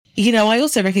I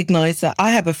also recognize that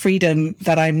I have a freedom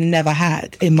that I've never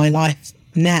had in my life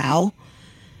now.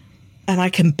 And I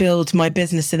can build my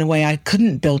business in a way I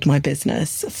couldn't build my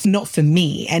business. Not for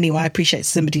me anyway. I appreciate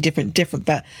somebody different.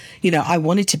 But, I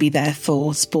wanted to be there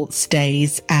for sports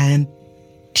days and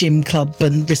gym club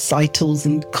and recitals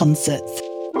and concerts.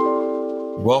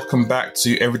 Welcome back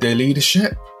to Everyday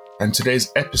Leadership. And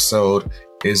today's episode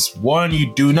is one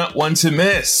you do not want to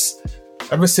miss.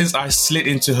 Ever since I slid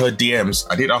into her DMs,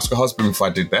 I did ask her husband if I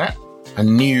did that. I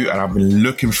knew, and I've been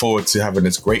looking forward to having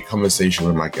this great conversation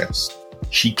with my guest.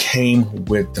 She came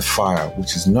with the fire,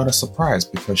 which is not a surprise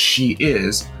because she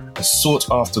is a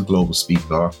sought-after global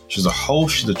speaker. She's a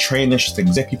host, she's a trainer, she's an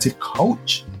executive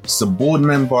coach, she's a board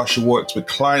member. She works with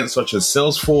clients such as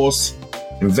Salesforce,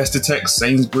 Investortech,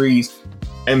 Sainsbury's,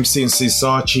 MC&C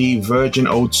Saatchi, Virgin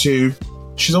O2.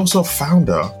 She's also a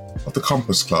founder of the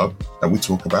Compass Club that we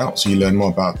talk about, so you learn more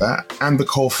about that, and the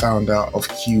co-founder of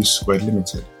Q Squared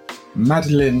Limited.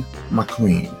 Madeline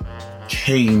McQueen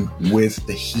came with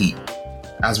the heat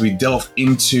as we delve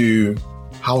into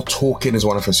how talking is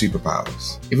one of her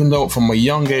superpowers. Even though from a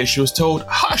young age she was told,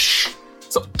 hush,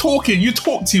 stop talking, you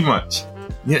talk too much.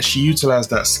 Yet she utilized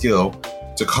that skill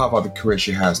to carve out the career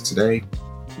she has today.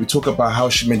 We talk about how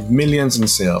she made millions in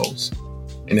sales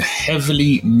in a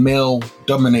heavily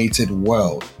male-dominated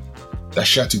world that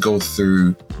she had to go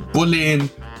through bullying,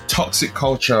 toxic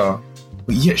culture,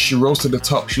 but yet she rose to the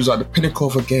top. She was at the pinnacle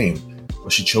of her game,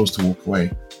 but she chose to walk away.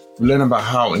 We learn about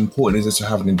how important it is to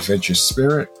have an adventurous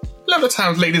spirit. A lot of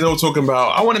times ladies are talking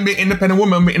about, I want to be an independent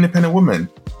woman,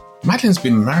 Madeline's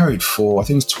been married for, I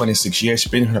think it's 26 years.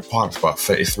 She's been in her partner for about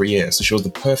 33 years. So she was the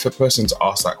perfect person to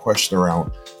ask that question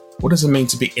around, what does it mean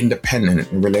to be independent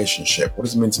in a relationship? What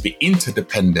does it mean to be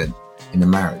interdependent in a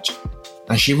marriage?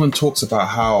 And she even talks about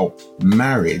how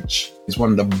marriage is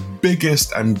one of the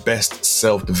biggest and best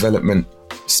self-development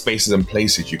spaces and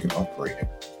places you can operate in.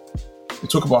 We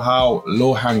talk about how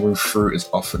low-hanging fruit is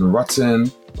often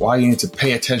rotten, why you need to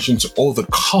pay attention to all the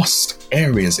cost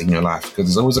areas in your life, because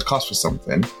there's always a cost for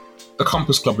something. The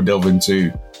Compass Club will delve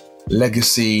into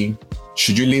legacy.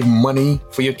 Should you leave money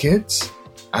for your kids?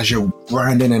 As you're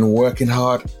grinding and working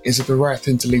hard, is it the right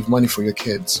thing to leave money for your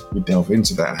kids? We delve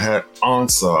into that. Her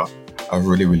answer I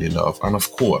really, really love. And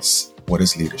of course, what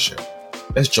is leadership?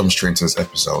 Let's jump straight into this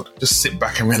episode. Just sit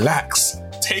back and relax.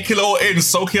 Take it all in,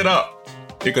 soak it up.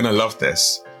 You're going to love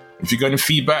this. If you got any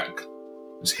feedback,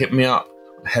 just hit me up.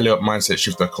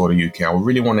 helloupmindsetShift.co.uk. I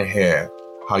really want to hear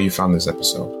how you found this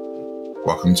episode.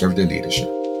 Welcome to Everyday Leadership.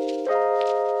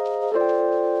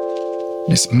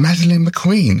 Miss Madeline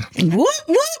McQueen. Whoop,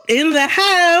 whoop, in the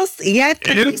house. Yes.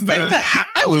 In the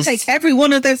house. Take every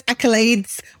one of those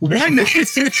accolades.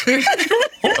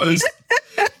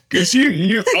 Because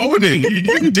you own it. You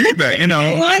didn't do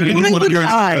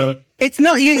that, It's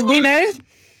not you,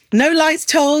 no lies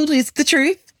told is the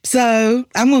truth. So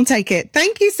I'm going to take it.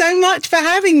 Thank you so much for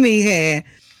having me here.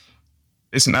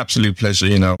 It's an absolute pleasure.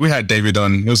 We had David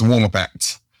on. It was a warm-up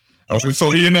act. I thought,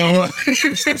 Shady.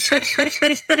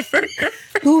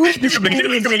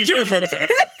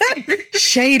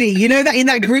 You know that in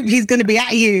that group, he's going to be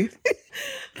at you.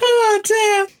 Oh,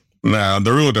 damn. Nah,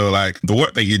 the real though, the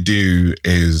work that you do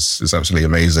is absolutely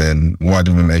amazing. What I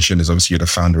didn't mention is obviously you're the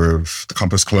founder of the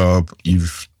Compass Club.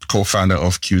 You've co-founder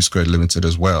of Q Squared Limited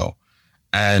as well.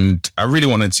 And I really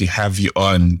wanted to have you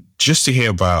on just to hear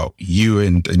about you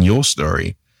and your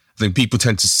story. I think people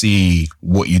tend to see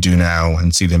what you do now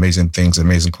and see the amazing things,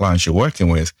 amazing clients you're working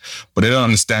with, but they don't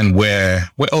understand where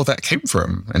all that came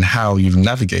from and how you've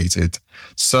navigated.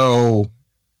 So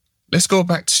let's go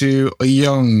back to a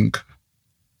young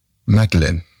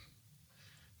Madeline.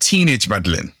 Teenage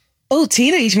Madeline. Oh,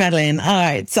 teenage Madeline. All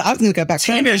right. So I was going to go back.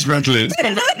 Teenage Madeline.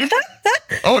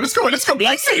 Oh, let's go. Let's go. Come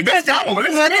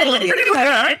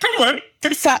on.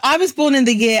 So I was born in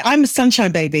I'm a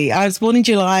sunshine baby. I was born in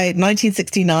July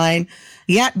 1969.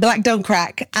 Yeah, black don't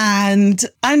crack. And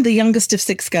I'm the youngest of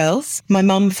 6 girls. My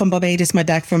mum from Barbados, my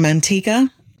dad from Antigua.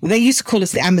 They used to call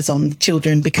us the Amazon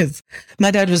children because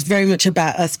my dad was very much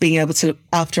about us being able to look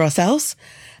after ourselves.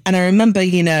 And I remember, I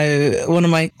don't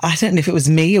know if it was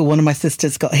me or one of my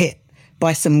sisters got hit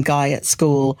by some guy at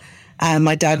school. And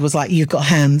my dad was like, you've got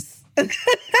hands.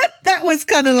 That was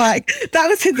kind of that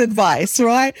was his advice,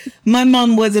 right? My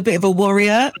mum was a bit of a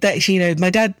warrior that,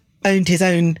 my dad owned his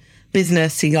own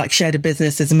business. He shared a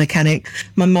business as a mechanic.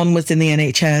 My mum was in the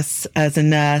NHS as a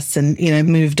nurse and,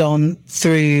 moved on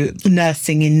through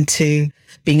nursing into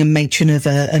being a matron of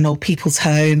an old people's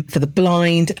home for the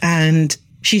blind. And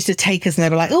she used to take us and they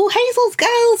were like, oh, Hazel's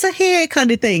girls are here kind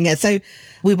of thing. And so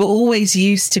we were always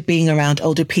used to being around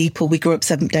older people. We grew up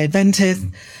Seventh-day Adventists.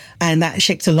 And that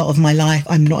shaped a lot of my life.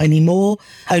 I'm not anymore.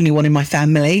 Only one in my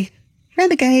family.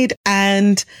 Renegade.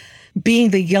 And being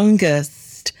the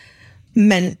youngest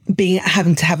meant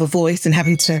having to have a voice and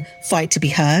having to fight to be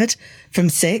heard from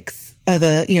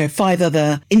five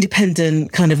other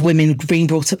independent kind of women being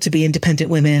brought up to be independent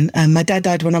women. My dad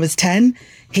died when I was 10.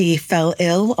 He fell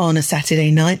ill on a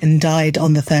Saturday night and died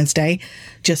on the Thursday,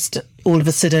 just all of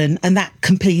a sudden. And that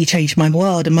completely changed my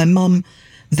world. And my mum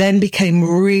then became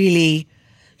really,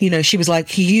 she was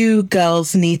like, you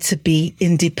girls need to be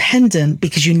independent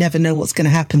because you never know what's going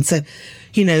to happen. So,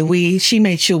 she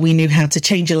made sure we knew how to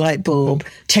change a light bulb,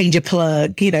 change a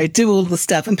plug, do all the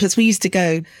stuff. And plus we used to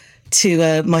go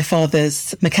to my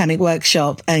father's mechanic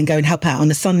workshop and go and help out on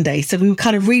a Sunday. So we were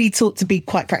kind of really taught to be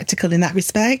quite practical in that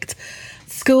respect.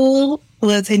 School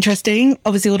was interesting.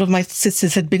 Obviously, all of my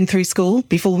sisters had been through school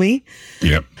before me.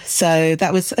 Yep. So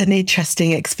that was an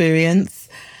interesting experience.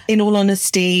 In all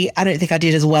honesty, I don't think I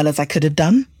did as well as I could have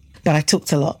done, but I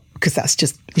talked a lot because that's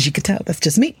just, as you could tell, that's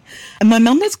just me. And my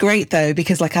mum was great though,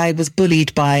 because I was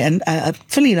bullied by, and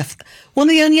funny enough, one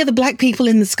of the only other black people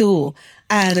in the school,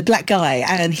 and a black guy,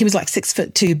 and he was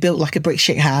 6'2", built like a brick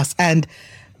shit house, and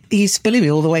he used to bully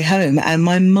me all the way home. And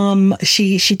my mum,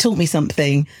 she taught me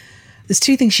something. There's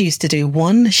two things she used to do.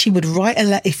 One, she would write a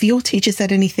letter. If your teacher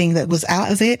said anything that was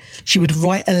out of it, she would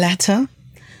write a letter.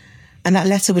 And that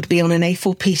letter would be on an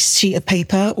A4 piece sheet of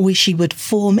paper, which she would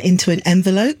form into an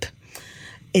envelope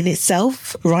in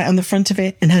itself, right on the front of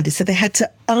it, and hand it. So they had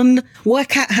to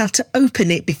work out how to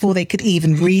open it before they could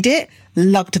even read it.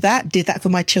 Loved that. Did that for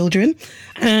my children.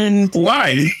 And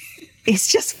why?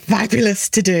 It's just fabulous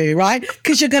to do, right?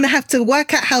 Because you're going to have to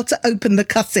work out how to open the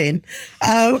cussing.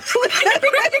 And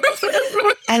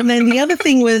then the other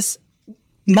thing was,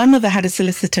 my mother had a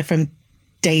solicitor from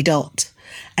day dot.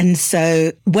 And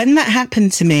so when that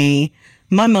happened to me,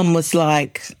 my mum was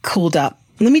called up.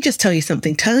 Let me just tell you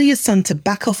something. Tell your son to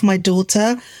back off my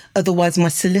daughter. Otherwise, my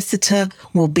solicitor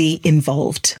will be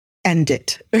involved. End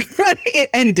it. It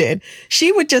ended.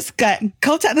 She would just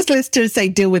contact the solicitor and say,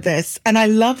 deal with this. And I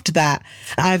loved that.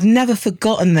 I've never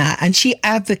forgotten that. And she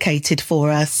advocated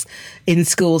for us in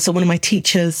school. So one of my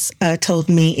teachers told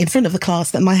me in front of the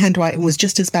class that my handwriting was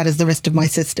just as bad as the rest of my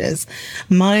sisters.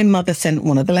 My mother sent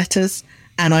one of the letters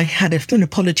and I had an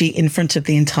apology in front of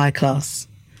the entire class.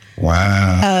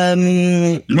 Wow.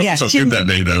 You must have felt good that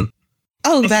day, though.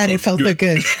 Oh, man, it felt so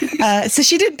good. So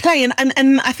she didn't play.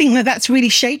 And I think that's really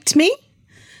shaped me,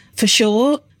 for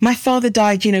sure. My father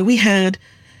died, we had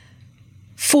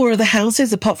 4 other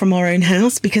houses apart from our own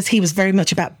house, because he was very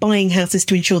much about buying houses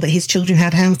to ensure that his children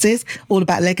had houses, all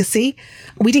about legacy.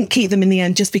 We didn't keep them in the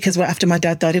end just because after my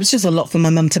dad died, it was just a lot for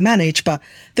my mum to manage. But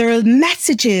there are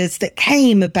messages that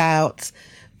came about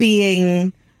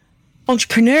being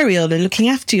entrepreneurial and looking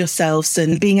after yourselves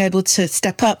and being able to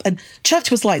step up. And church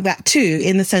was like that too,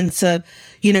 in the sense of,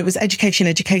 it was education.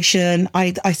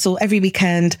 I saw every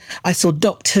weekend, I saw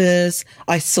doctors,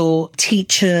 I saw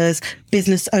teachers,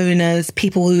 business owners,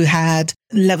 people who had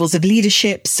levels of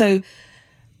leadership. So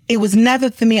it was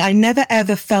never for me, I never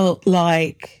ever felt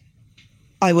like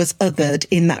I was othered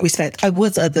in that respect. I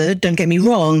was othered, don't get me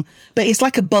wrong, but it's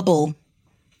like a bubble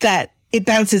that it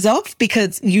bounces off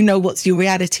because what your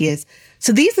reality is.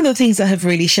 So these are the things that have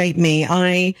really shaped me.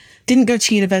 I didn't go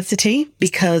to university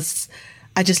because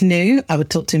I just knew I would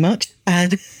talk too much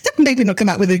and maybe not come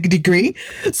out with a degree.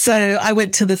 So I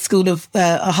went to the school of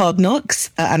hard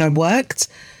knocks and I worked.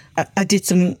 I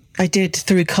did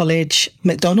through college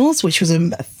McDonald's, which was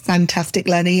a fantastic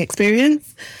learning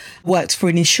experience. Worked for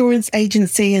an insurance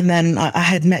agency, and then I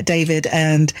had met David,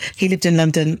 and he lived in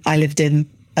London. I lived in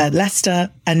Leicester.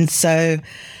 And so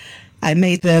I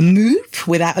made the move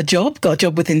without a job, got a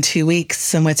job within 2 weeks,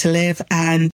 somewhere to live,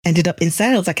 and ended up in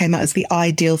sales. I came out as the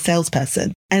ideal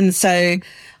salesperson. And so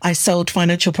I sold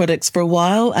financial products for a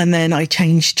while, and then I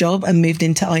changed job and moved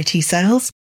into IT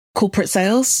sales, corporate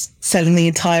sales, selling the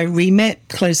entire remit,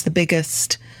 closed the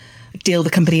biggest deal the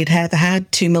company had ever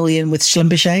had, 2 million with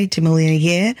Schlumberger, 2 million a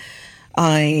year.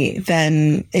 I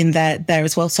then, in there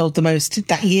as well, sold the most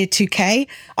that year, 2K.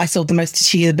 I sold the most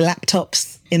Toshiba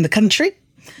laptops in the country.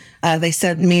 They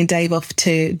sent me and Dave off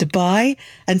to Dubai.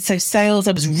 And so sales,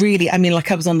 I was really, I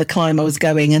was on the climb, I was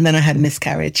going, and then I had a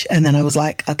miscarriage. And then I was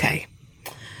like, okay,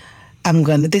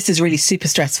 this is really super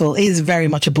stressful. It is very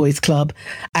much a boys' club.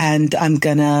 And I'm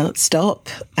going to stop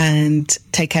and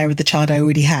take care of the child I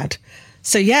already had.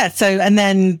 So and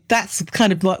then that's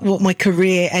kind of what my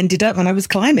career ended up when I was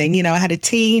climbing. I had a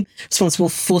team responsible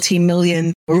for 14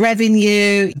 million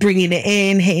revenue, bringing it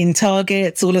in, hitting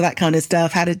targets, all of that kind of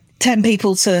stuff. Had 10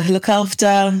 people to look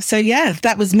after. So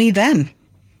that was me then.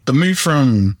 The move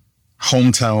from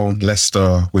hometown,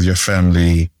 Leicester, with your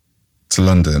family to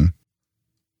London.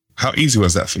 How easy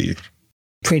was that for you?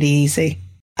 Pretty easy.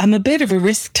 I'm a bit of a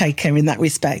risk taker in that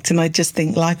respect, and I just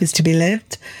think life is to be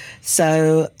lived.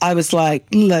 So I was like,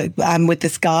 look, I'm with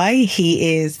this guy.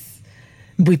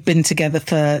 We've been together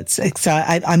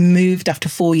I moved after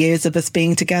 4 years of us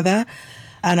being together.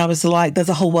 And I was like, there's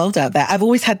a whole world out there. I've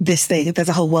always had this thing. There's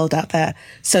a whole world out there.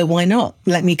 So why not?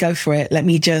 Let me go for it. Let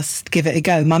me just give it a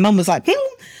go. My mum was like,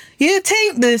 you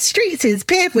take the streets is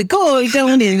paved with gold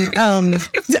down in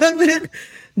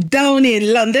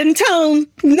London town.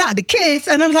 Not the case.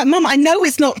 And I was like, Mum, I know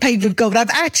it's not paved with gold.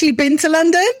 I've actually been to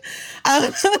London.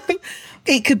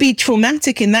 It could be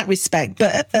traumatic in that respect,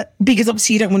 but because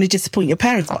obviously you don't want to disappoint your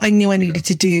parents. But I knew I needed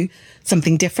to do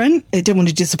something different. I didn't want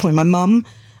to disappoint my mum,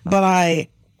 but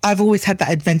I've always had that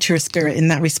adventurous spirit in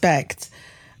that respect.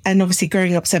 And obviously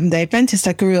growing up Seventh-day Adventist,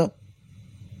 I grew up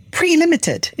pretty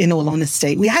limited, in all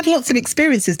honesty. We had lots of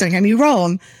experiences, don't get me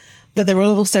wrong, but there were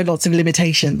also lots of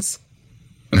limitations.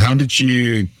 And how did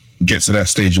you get to that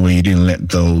stage where you didn't let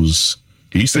those...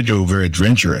 You said you were very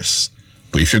adventurous,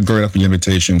 but if you're growing up with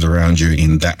limitations around you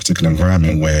in that particular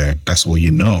environment where that's all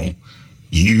you know,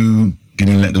 you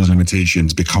didn't let those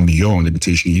limitations become your own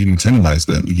limitation. You didn't internalize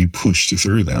them. You pushed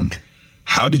through them.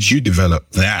 How did you develop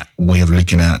that way of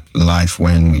looking at life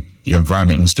when your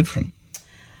environment was different?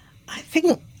 I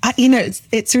think,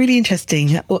 it's really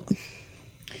interesting.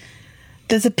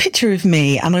 There's a picture of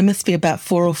me, and I must be about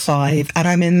 4 or 5, and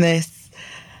I'm in this,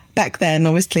 back then,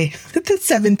 obviously, the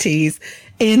 70s,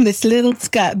 in this little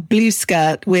blue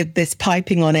skirt with this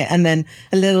piping on it, and then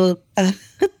a little,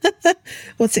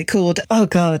 what's it called? Oh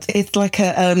God, it's like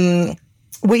a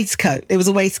waistcoat. It was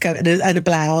a waistcoat and a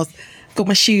blouse. Got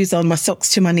my shoes on, my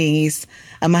socks to my knees,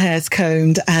 and my hair's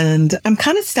combed, and I'm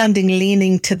kind of standing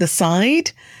leaning to the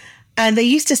side. And they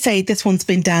used to say, this one's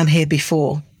been down here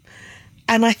before.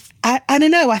 And I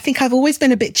don't know, I think I've always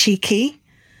been a bit cheeky.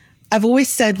 I've always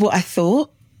said what I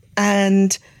thought,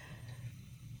 and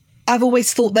I've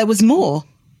always thought there was more.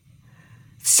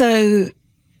 So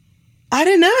I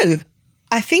don't know.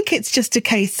 I think it's just a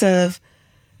case of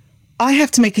I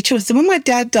have to make a choice. And when my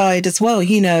dad died as well,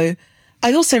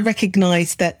 I also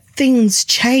recognized that things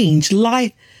change,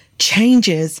 life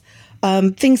changes.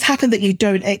 Things happen that you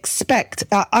don't expect.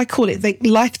 I call it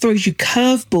life throws you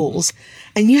curveballs,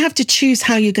 and you have to choose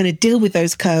how you're going to deal with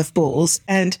those curveballs.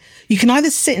 And you can either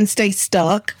sit and stay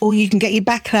stuck, or you can get your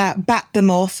back out, bat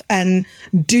them off and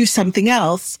do something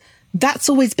else. That's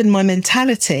always been my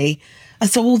mentality. And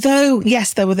so although,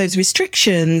 yes, there were those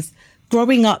restrictions,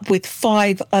 growing up with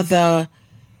 5 other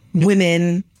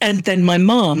women and then my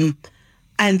mom,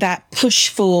 and that push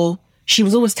for, she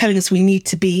was always telling us we need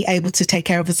to be able to take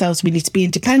care of ourselves. We need to be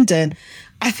independent.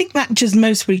 I think that just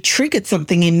mostly triggered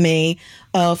something in me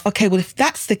of, okay, well, if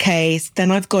that's the case, then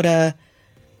I've got to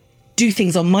do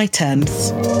things on my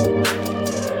terms.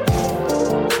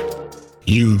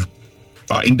 You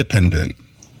are independent.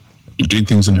 You're doing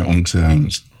things on your own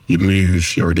terms. You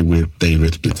move, you're already with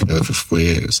David, been together for 4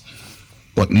 years.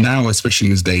 But now, especially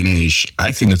in this day and age,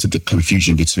 I think there's a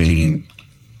confusion between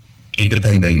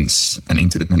independence and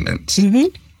interdependence.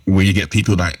 Mm-hmm. Where you get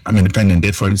people like, I'm independent,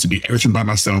 therefore I need to do everything by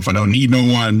myself. I don't need no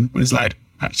one. But it's like,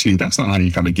 actually, that's not how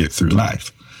you kind of get through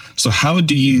life. So how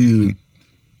would you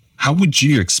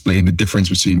explain the difference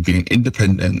between being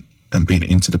independent and being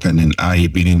interdependent, i.e.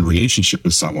 being in a relationship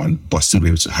with someone, but still be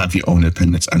able to have your own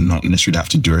independence and not necessarily have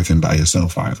to do everything by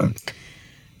yourself either?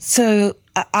 So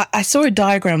I saw a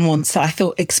diagram once that I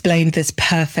thought explained this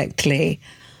perfectly.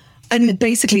 And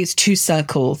basically it's 2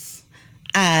 circles.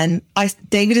 And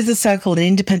David is a circle, an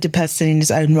independent person in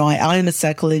his own right. I am a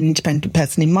circle, an independent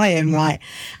person in my own right.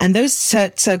 And those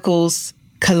circles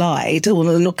collide, or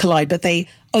not collide, but they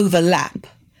overlap.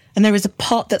 And there is a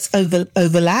part that's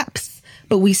overlaps,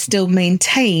 but we still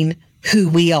maintain who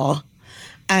we are.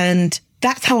 And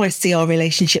that's how I see our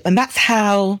relationship. And that's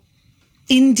how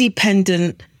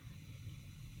interdependent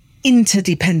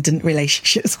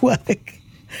relationships work,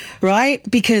 right?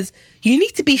 Because you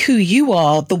need to be who you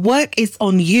are. The work is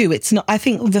on you. It's not, I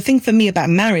think the thing for me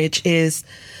about marriage is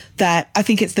that I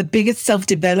think it's the biggest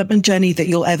self-development journey that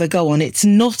you'll ever go on. It's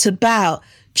not about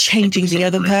changing the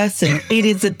other person. It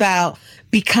is about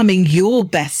becoming your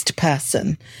best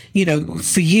person,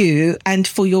 for you and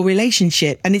for your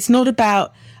relationship. And it's not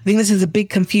about, I think this is a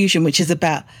big confusion, which is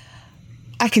about,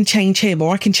 I can change him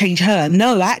or I can change her.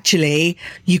 No, actually,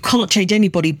 you can't change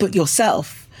anybody but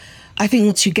yourself. I think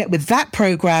once you get with that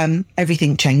program,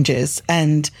 everything changes.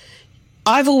 And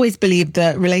I've always believed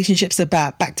that relationships are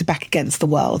about back to back against the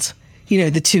world.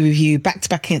 the two of you back to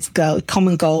back against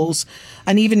common goals.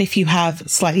 And even if you have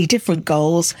slightly different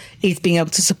goals, is being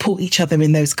able to support each other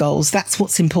in those goals. That's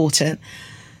what's important.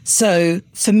 So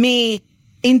for me,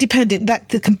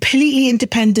 the completely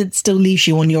independent still leaves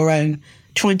you on your own,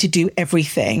 trying to do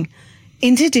everything.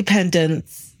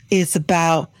 Interdependence is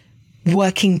about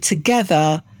working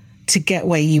together to get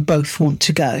where you both want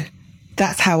to go.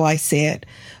 That's how I see it.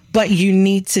 But you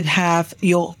need to have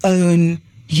your own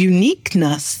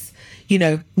uniqueness.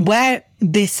 Where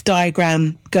this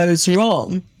diagram goes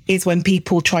wrong is when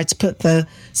people try to put the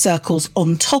circles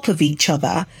on top of each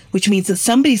other, which means that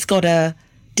somebody's got to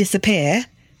disappear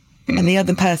and the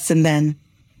other person then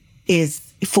is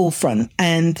forefront.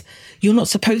 And you're not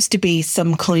supposed to be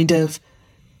some kind of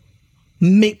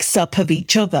mix up of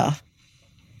each other.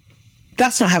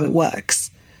 That's not how it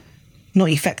works. Not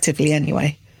effectively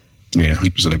anyway. Yeah,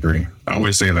 100% agree. I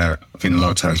always say that I think a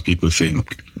lot of times people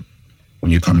think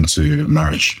when you come into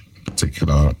marriage in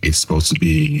particular, it's supposed to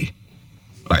be,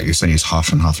 like you say, it's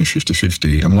half and half and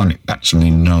 50-50. I'm like,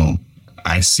 actually, no.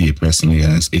 I see it personally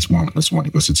as it's 1 +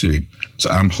 1 = 2. So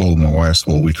I'm whole, my wife's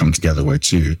whole, we come together, we're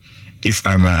 2. If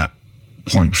I'm at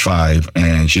 0.5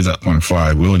 and she's at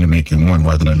 0.5, we're only making 1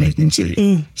 rather than making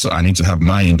 2. So I need to have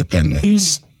my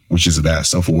independence, which is that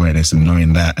self-awareness and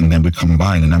knowing that, and then we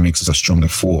combine, and that makes us a stronger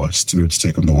force to be able to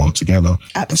take on the world together.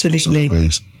 Absolutely.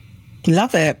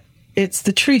 Love it. It's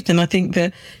the truth. And I think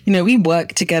that, we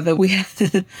work together.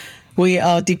 We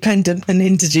are dependent and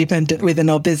interdependent within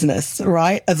our business,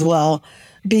 right? As well,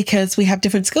 because we have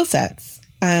different skill sets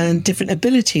and different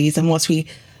abilities. And whilst we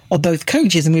are both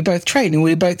coaches and we both train and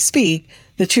we both speak,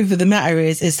 the truth of the matter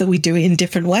is that we do it in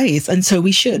different ways. And so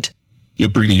we should. You're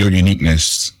bringing your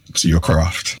uniqueness to your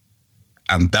craft.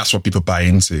 And that's what people buy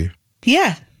into.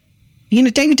 Yeah.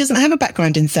 David doesn't have a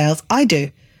background in sales. I do.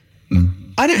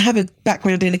 I don't have a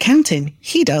background in accounting.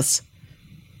 He does.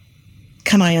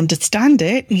 Can I understand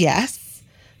it? Yes.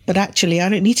 But actually, I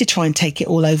don't need to try and take it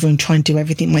all over and try and do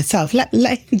everything myself. Let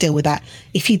him deal with that.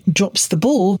 If he drops the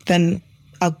ball, then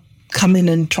I'll come in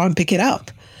and try and pick it up.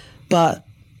 But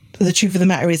the truth of the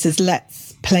matter is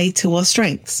let's play to our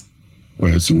strengths.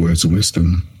 Words of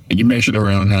wisdom. And you mentioned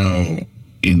around how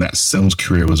in that sales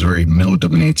career was very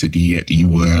male-dominated, yet you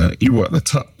were at the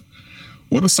top.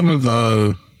 What are some of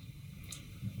the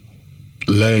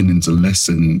learnings or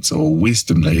lessons or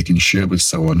wisdom that you can share with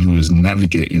someone who is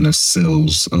navigating a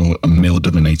sales or a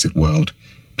male-dominated world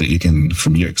that you can,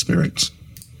 from your experience?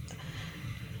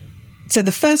 So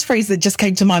the first phrase that just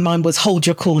came to my mind was hold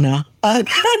your corner. And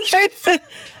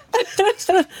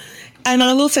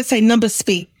I'll also say numbers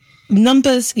speak.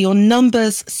 Your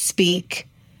numbers speak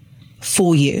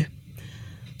for you.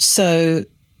 So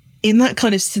in that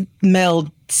kind of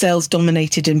male sales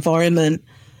dominated environment,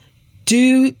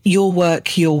 do your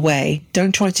work your way.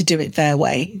 Don't try to do it their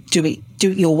way. Do it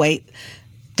your way.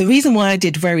 The reason why I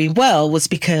did very well was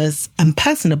because I'm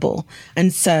personable.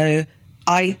 And so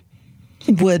I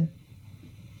would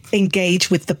engage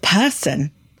with the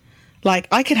person. Like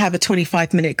I could have a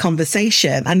 25-minute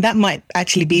conversation and that might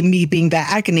actually be me being their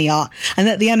agony aunt. And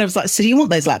at the end I was like, so do you want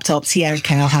those laptops? Yeah,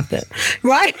 okay, I'll have them.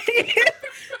 Right?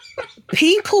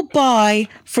 People buy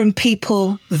from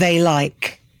people they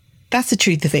like. That's the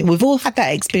truth of it. We've all had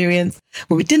that experience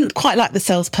where we didn't quite like the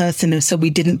salesperson and so we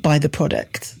didn't buy the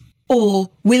product. Or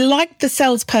we liked the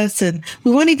salesperson,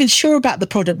 we weren't even sure about the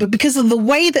product, but because of the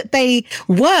way that they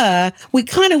were, we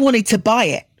kind of wanted to buy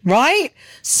it, right?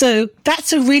 So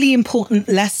that's a really important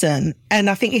lesson. And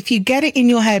I think if you get it in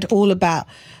your head all about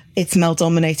it's male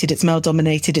dominated, it's male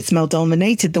dominated, it's male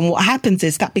dominated, then what happens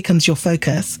is that becomes your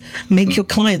focus. Make your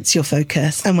clients your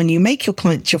focus. And when you make your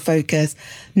clients your focus,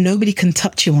 nobody can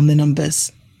touch you on the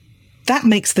numbers. That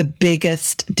makes the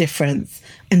biggest difference.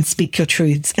 And speak your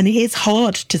truths. And it is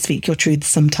hard to speak your truths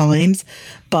sometimes,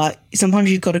 but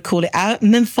sometimes you've got to call it out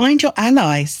and then find your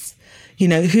allies,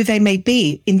 who they may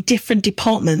be in different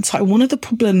departments. Like one of the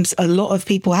problems a lot of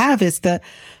people have is that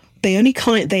the only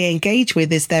client they engage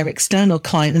with is their external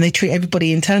client and they treat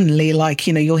everybody internally like,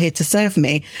 you're here to serve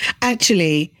me.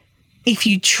 Actually, if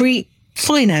you treat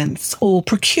finance or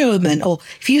procurement or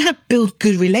if you have built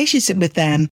good relationship with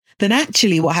them, then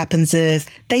actually what happens is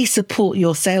they support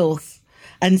your sales.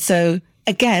 And so,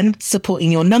 again,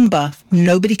 supporting your number.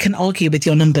 Nobody can argue with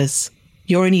your numbers.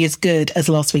 You're only as good as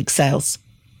last week's sales.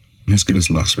 As good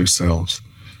as last week's sales.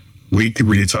 We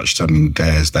really touched on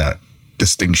there's that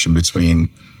distinction between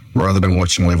rather than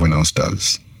watching what everyone else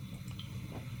does,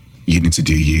 you need to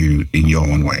do you in your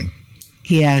own way.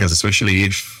 Yeah. Because especially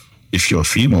if you're a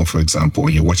female, for example,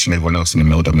 and you're watching everyone else in a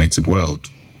male-dominated world,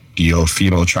 you're a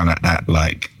female trying to act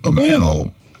like a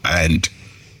male and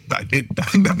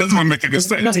That doesn't make any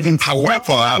sense.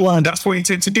 However, that's what you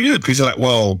tend to do, because you're like,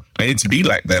 well, I need to be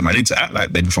like them. I need to act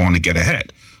like them if I want to get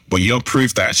ahead. But you're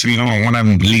proof that actually, no, when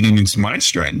I'm leaning into my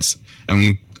strengths,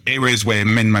 and areas where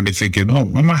men might be thinking, oh,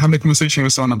 I might have a conversation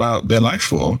with someone about their life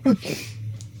for.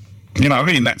 You know what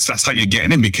I mean? That's how you're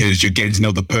getting in, because you're getting to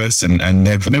know the person, and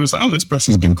they're like, oh, this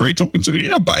person's been great talking to me.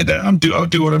 Yeah, by that, I'll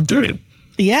do what I'm doing.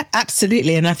 Yeah,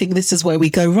 absolutely. And I think this is where we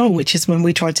go wrong, which is when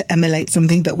we try to emulate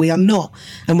something that we are not.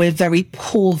 And we're very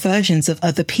poor versions of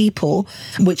other people,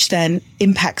 which then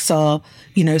impacts our,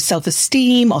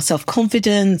 self-esteem, our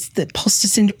self-confidence, the imposter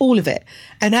syndrome, all of it.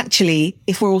 And actually,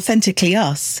 if we're authentically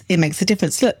us, it makes a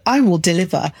difference. Look, I will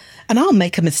deliver and I'll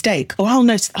make a mistake, or I'll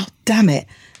notice, oh, damn it,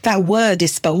 that word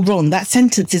is spelled wrong. That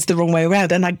sentence is the wrong way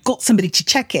around. And I got somebody to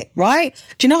check it, right?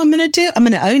 Do you know what I'm going to do? I'm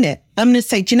going to own it. I'm going to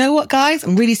say, do you know what, guys?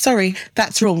 I'm really sorry.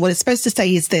 That's wrong. What it's supposed to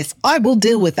say is this. I will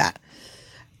deal with that.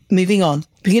 Moving on.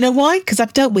 But you know why? Because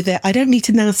I've dealt with it. I don't need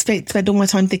to now spend all my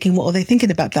time thinking, what are they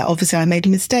thinking about that? Obviously, I made a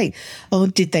mistake. Oh,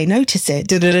 did they notice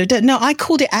it? No, I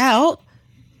called it out.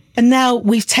 And now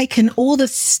we've taken all the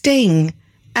sting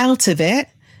out of it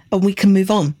and we can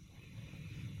move on.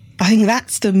 I think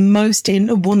that's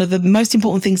one of the most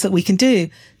important things that we can do.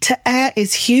 To err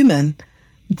is human,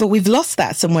 but we've lost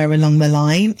that somewhere along the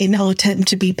line in our attempt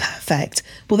to be perfect.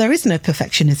 Well, there is no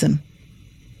perfectionism.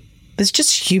 There's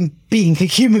just being a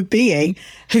human being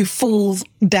who falls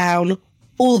down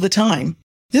all the time.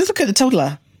 Just look at a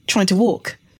toddler trying to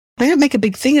walk. They don't make a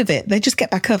big thing of it. They just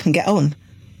get back up and get on.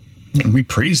 And we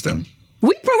praise them.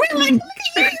 We're like,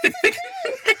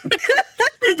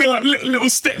 they're like little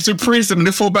steps of praise them, and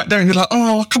they fall back down. They're like,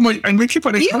 oh, come on. And we keep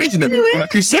on encouraging them.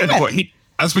 Like you said,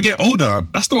 as we get older,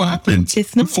 that's not what happens.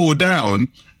 It's not. You fall down,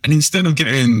 and instead of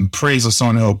getting praise or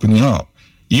someone helping you up,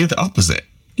 you're the opposite.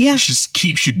 Yeah. It just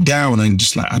keeps you down and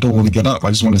just like, I don't want to get up.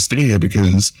 I just want to stay here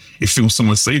because it feels so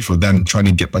much safer than trying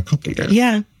to get back up again.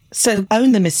 Yeah. So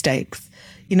own the mistakes.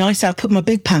 I say I put my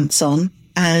big pants on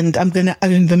and I'm going to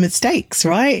own the mistakes,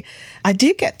 right? I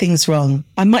do get things wrong.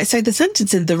 I might say the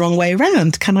sentences the wrong way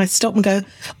around. Can I stop and go,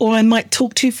 or I might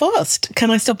talk too fast. Can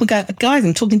I stop and go, guys,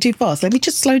 I'm talking too fast. Let me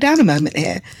just slow down a moment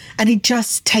here. And it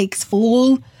just takes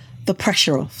all the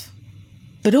pressure off.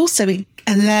 But also it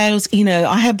allows,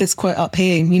 I have this quote up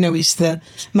here, which is the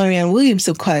Marianne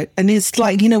Williamson quote. And it's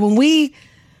like, when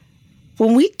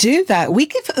we do that, we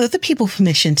give other people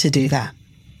permission to do that.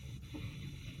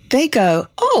 They go,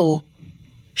 oh,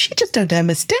 she just done a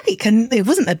mistake and it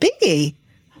wasn't a biggie.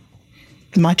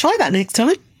 Might try that next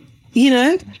time,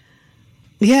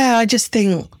 Yeah, I just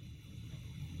think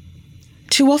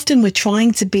too often we're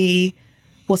trying to be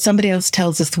what somebody else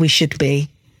tells us we should be.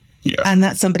 Yeah. And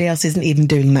that somebody else isn't even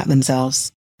doing that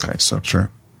themselves. That's so true.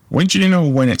 When do you know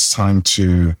when it's time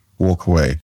to walk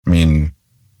away? I mean, you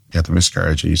had the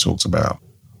miscarriage you talked about.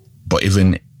 But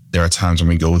even there are times when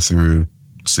we go through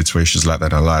situations like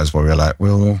that in our lives where we're like,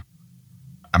 well,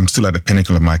 I'm still at the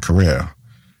pinnacle of my career.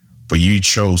 But you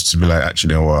chose to be like,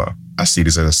 actually, you know what? I see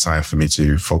this as a sign for me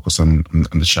to focus on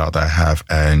the child that I have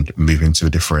and move into a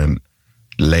different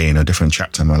lane, a different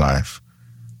chapter in my life.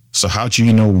 So how do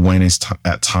you know when it's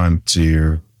at time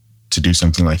to do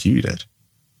something like you did?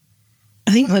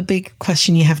 I think the big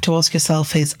question you have to ask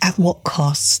yourself is, at what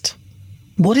cost?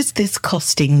 What is this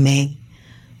costing me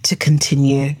to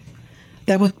continue?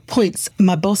 There were points,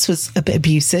 my boss was a bit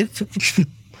abusive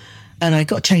and I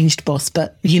got changed boss,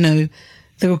 but,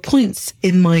 there were points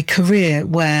in my career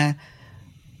where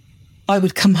I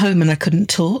would come home and I couldn't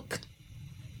talk.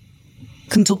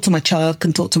 Couldn't talk to my child,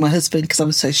 couldn't talk to my husband because I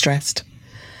was so stressed.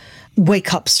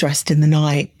 Wake up stressed in the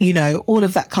night, all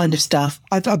of that kind of stuff.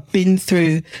 I've been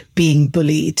through being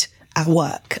bullied at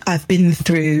work. I've been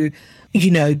through,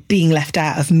 being left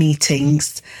out of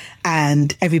meetings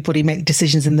and everybody make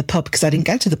decisions in the pub because I didn't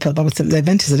go to the pub. I was at the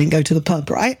Ventus. I didn't go to the pub,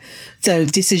 right? So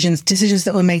decisions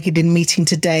that were made in meeting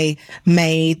today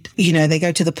they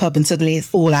go to the pub and suddenly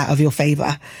it's all out of your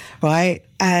favor, right?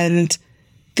 And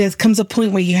there comes a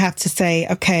point where you have to say,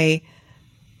 okay,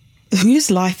 whose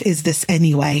life is this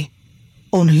anyway?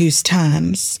 On whose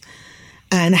terms?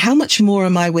 And how much more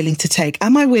am I willing to take?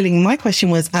 My question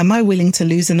was, am I willing to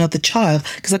lose another child?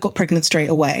 Because I got pregnant straight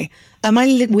away. Am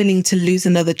I willing to lose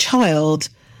another child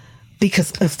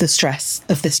because of the stress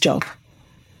of this job?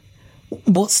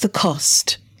 What's the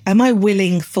cost? Am I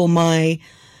willing for my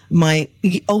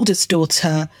oldest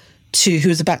daughter who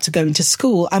is about to go into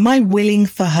school, am I willing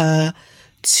for her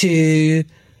to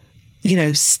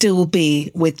still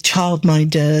be with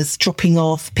childminders, dropping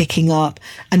off, picking up,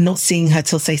 and not seeing her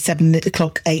till, say, 7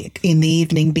 o'clock, 8 in the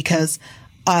evening because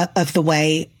of the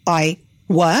way I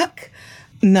work?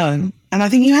 No. And I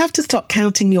think you have to stop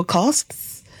counting your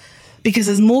costs because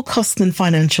there's more costs than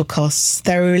financial costs.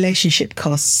 There are relationship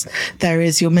costs. There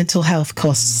is your mental health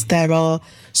costs. There are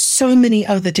so many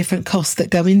other different costs that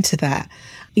go into that.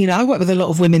 You know, I work with a lot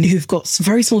of women who've got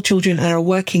very small children and are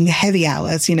working heavy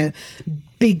hours, you know,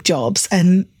 big jobs.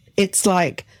 And it's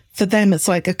like, for them, it's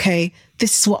like, okay,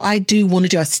 this is what I do want to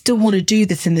do. I still want to do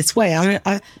this in this way.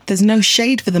 There's no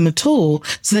shade for them at all.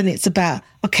 So then it's about,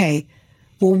 okay,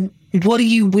 well, what are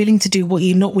you willing to do? What are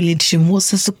you not willing to do? And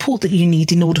what's the support that you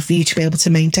need in order for you to be able to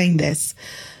maintain this?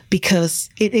 Because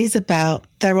it is about,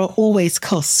 there are always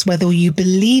costs, whether you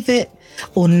believe it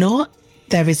or not,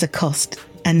 there is a cost.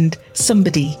 And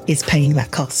somebody is paying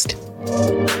that cost.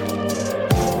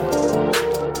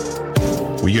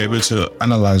 Were you able to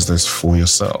analyze this for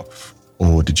yourself?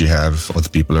 Or did you have other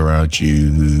people around you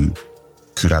who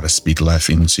could either speak life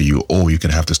into you, or you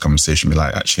could have this conversation and be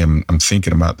like, actually, I'm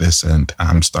thinking about this and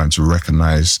I'm starting to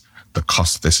recognize the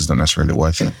cost of this isn't necessarily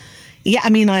worth it? Yeah, I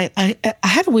mean, I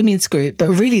have a women's group, but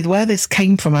really where this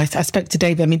came from, I spoke to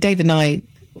David. I mean, David and I,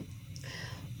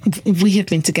 we have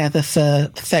been together for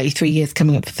 33 years,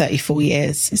 coming up for 34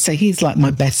 years. So he's like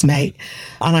my best mate.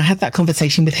 And I had that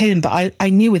conversation with him, but I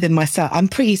knew within myself, I'm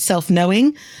pretty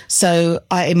self-knowing. So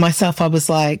in myself, I was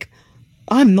like,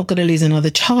 I'm not going to lose another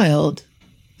child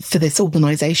for this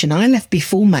organisation. I left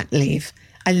before mat leave.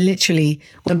 I literally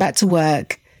went back to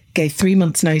work, gave 3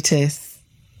 months notice,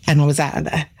 and I was out of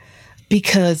there.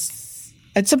 Because,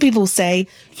 and some people say,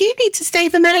 you need to stay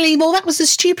for mat leave. Well, that was a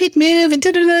stupid move. And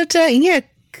da-da-da-da. And yeah,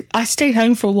 I stayed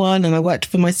home for a while and I worked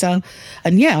for myself.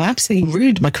 And yeah, I absolutely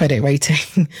ruined my credit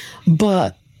rating.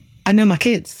 But I know my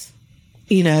kids,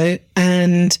 you know,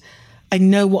 and I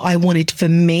know what I wanted for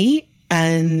me.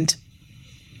 And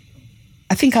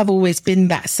I think I've always been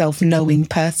that self-knowing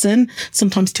person,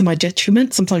 sometimes to my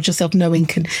detriment. Sometimes your self-knowing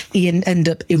can end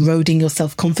up eroding your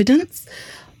self-confidence.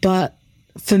 But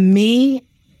for me,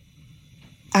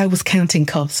 I was counting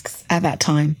costs at that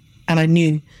time. And I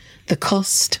knew the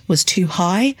cost was too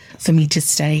high for me to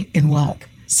stay in work.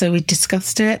 So we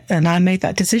discussed it and I made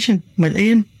that decision. Went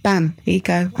in, bam, here you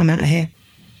go. I'm out of here.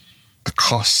 The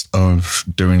cost of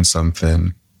doing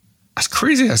something, as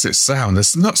crazy as it sounds,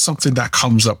 it's not something that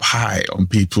comes up high on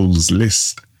people's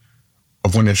list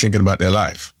of when they're thinking about their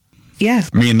life. Yeah.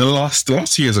 I mean, the last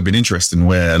 2 years have been interesting,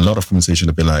 where a lot of conversation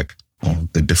have been like, oh,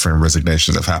 the different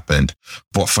resignations have happened.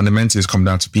 But fundamentally, it's come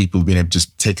down to people being able to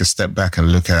just take a step back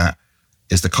and look at,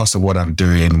 is the cost of what I'm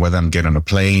doing, whether I'm getting on a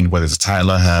plane, whether it's a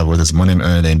title I have, whether it's money I'm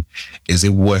earning, is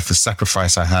it worth the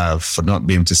sacrifice I have for not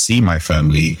being able to see my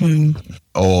family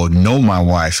or know my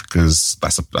wife, because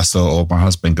or my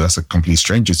husband, because that's a complete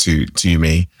stranger to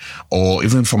me, or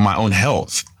even for my own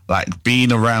health, like not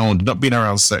being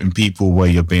around certain people where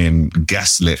you're being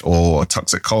gaslit or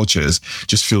toxic cultures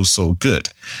just feels so good.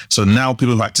 So now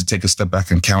people like to take a step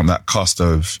back and count that cost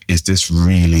of, is this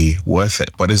really worth it?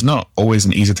 But it's not always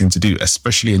an easy thing to do,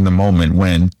 especially in the moment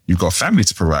when you've got family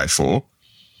to provide for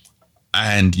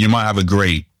and you might have a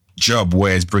great job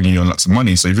where it's bringing you lots of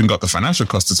money. So you've even got the financial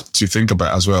costs to think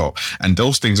about as well. And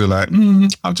those things are like,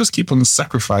 I'll just keep on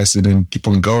sacrificing and keep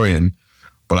on going.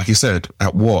 But like you said,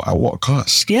 at what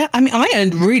cost? Yeah, I mean, I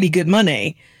earned really good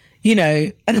money, you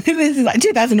know, and this is like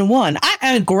 2001. I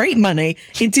earned great money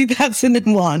in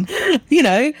 2001. You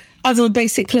know, I was on a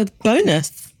basic plus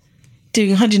bonus,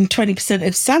 doing 120%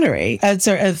 of salary,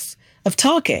 of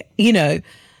target, you know.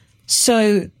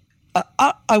 So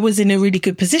I was in a really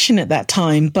good position at that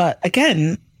time. But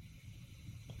again,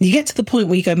 you get to the point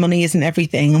where you go, money isn't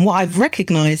everything. And what I've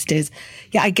recognized is,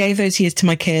 yeah, I gave those years to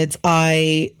my kids.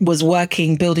 I was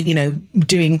working, building, you know,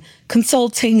 doing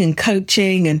consulting and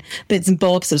coaching and bits and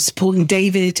bobs of supporting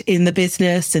David in the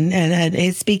business and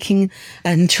his speaking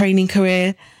and training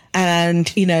career.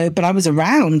 And, you know, but I was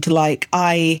around, like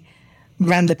I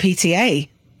ran the PTA.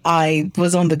 I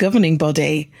was on the governing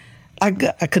body. I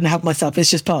couldn't help myself.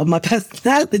 It's just part of my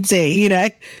personality, you know,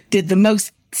 did the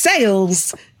most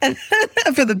sales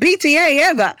for the PTA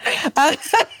ever.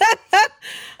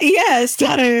 Yeah,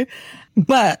 so,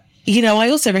 but, you know, I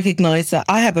also recognize that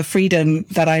I have a freedom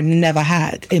that I've never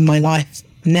had in my life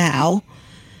now.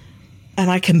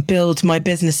 And I can build my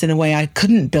business in a way I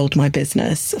couldn't build my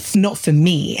business. Not for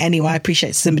me anyway. I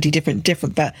appreciate somebody different,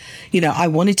 but, you know, I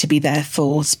wanted to be there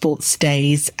for sports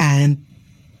days and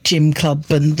gym club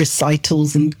and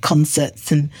recitals and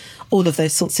concerts and all of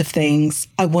those sorts of things.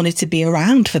 I wanted to be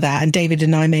around for that. And David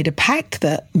and I made a pact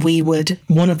that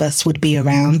one of us would be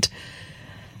around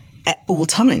at all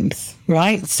times,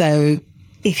 right? So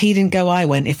if he didn't go, I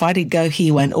went. If I didn't go,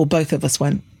 he went, or both of us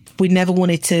went. We never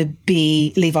wanted to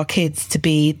leave our kids to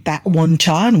be that one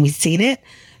child, and we've seen it,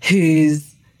 who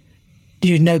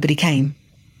nobody came.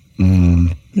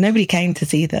 Nobody came to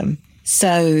see them.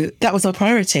 So that was our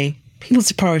priority.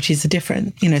 People's priorities are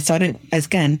different, so I don't,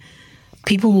 again,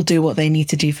 people will do what they need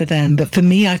to do for them. But for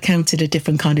me, I counted a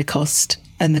different kind of cost.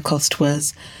 And the cost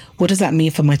was, what does that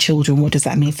mean for my children? What does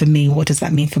that mean for me? What does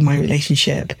that mean for my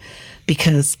relationship?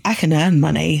 Because I can earn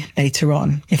money later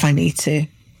on if I need to.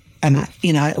 And,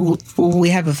 we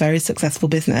have a very successful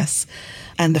business.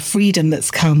 And the freedom that's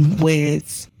come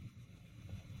with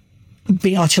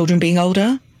our children being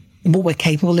older, and what we're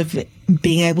capable of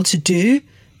being able to do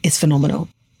is phenomenal.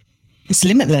 It's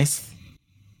limitless.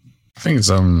 I think it's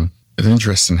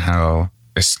interesting how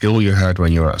a skill you had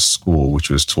when you were at school, which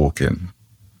was talking,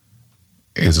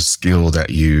 is a skill that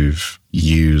you've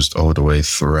used all the way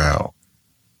throughout,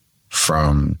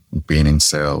 from being in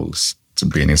sales to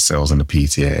being in sales in the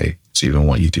PTA to even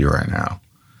what you do right now.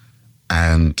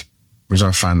 And the reason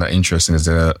I find that interesting is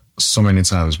there are so many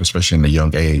times, especially in a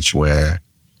young age, where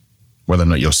whether or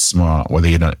not you're smart, whether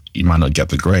you might not get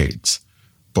the grades,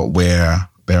 but where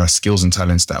there are skills and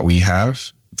talents that we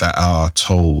have that are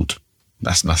told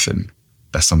that's nothing.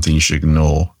 That's something you should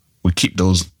ignore. We keep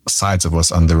those sides of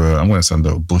us under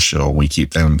a bushel. We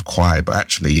keep them quiet, but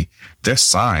actually there's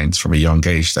signs from a young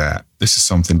age that this is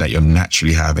something that you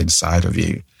naturally have inside of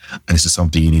you. And this is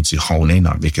something you need to hone in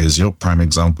on, because you're a prime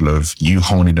example of you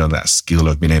honing on that skill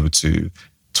of being able to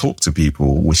talk to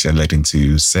people, which then led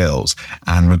into sales.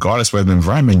 And regardless whether the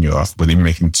environment you're off, whether you're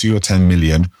making 2 or 10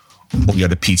 million, or you're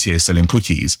the PTA selling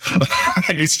cookies,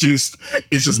 it's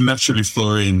just naturally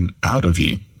flowing out of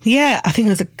you. Yeah, I think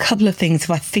there's a couple of things if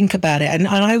I think about it. And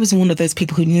I was one of those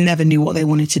people who never knew what they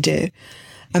wanted to do.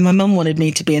 And my mum wanted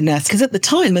me to be a nurse, because at the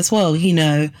time as well,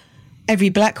 every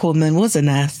black woman was a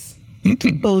nurse.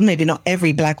 Well, maybe not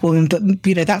every black woman, but,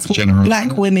 that's what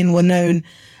black women were known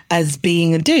as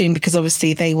being and doing, because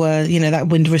obviously they were, that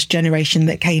Windrush generation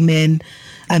that came in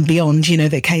and beyond,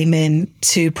 that came in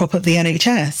to prop up the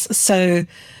NHS. So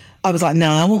I was like,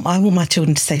 no, I want my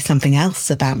children to say something else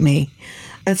about me.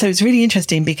 And so it's really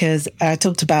interesting, because I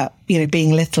talked about,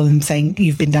 being little and saying,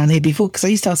 you've been down here before, because I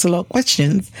used to ask a lot of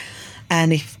questions.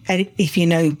 And if you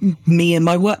know me and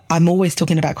my work, I'm always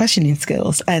talking about questioning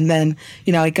skills. And then,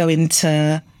 I go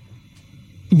into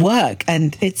work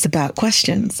and it's about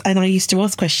questions. And I used to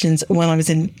ask questions when I was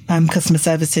in customer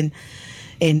service in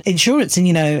insurance,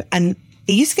 and and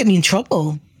it used to get me in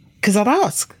trouble, because I'd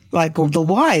ask like, or the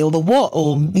why, or the what,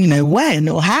 or when,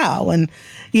 or how, and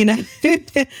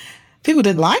people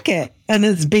didn't like it. And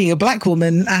as being a black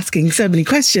woman asking so many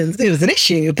questions, it was an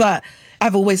issue. But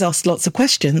I've always asked lots of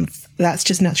questions. That's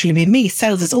just naturally been me.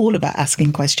 Sales is all about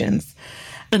asking questions,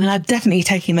 and I've definitely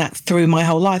taken that through my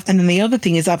whole life. And then the other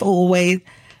thing is, I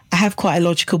have quite a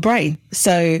logical brain.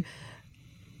 So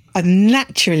I'm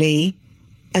naturally,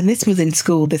 and this was in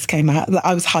school, this came out, that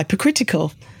I was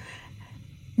hypercritical.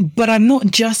 But I'm not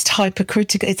just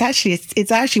hypercritical. It's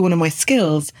actually one of my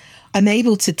skills. I'm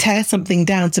able to tear something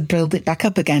down to build it back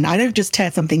up again. I don't just tear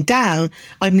something down.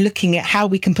 I'm looking at how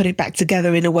we can put it back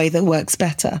together in a way that works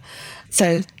better.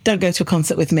 So don't go to a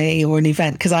concert with me or an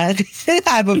event, because I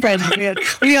have a friend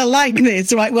we are like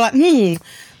this, right? We're like,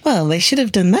 well, they should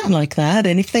have done that like that.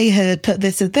 And if they had put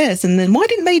this as this, and then why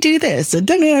didn't they do this? And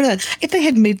if they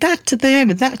had moved that to there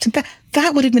and that to that,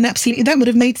 that would have been that would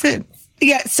have made sense.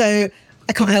 Yeah, so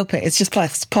I can't help it. It's just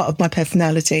part of my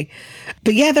personality.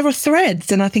 But yeah, there are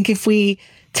threads. And I think if we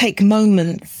take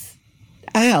moments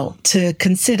out to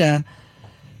consider,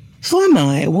 who am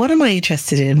I? What am I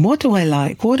interested in? What do I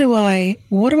like? What do I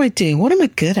do? What am I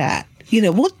good at?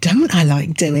 What don't I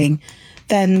like doing?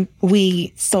 Then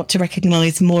we start to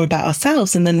recognize more about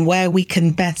ourselves, and then where we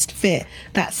can best fit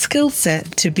that skill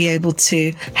set to be able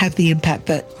to have the impact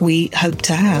that we hope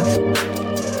to have.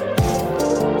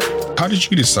 How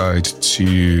did you decide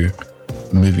to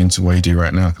move into what you do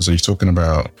right now? Because you're talking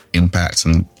about impact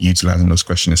and utilizing those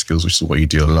questioning skills, which is what you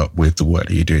do a lot with the work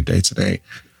that you do day to day.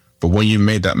 But when you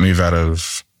made that move out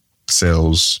of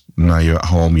sales, now you're at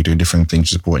home, you're doing different things,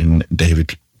 supporting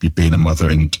David, being a mother,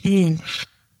 and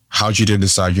how did you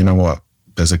decide, what,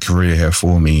 there's a career here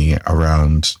for me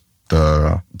around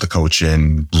the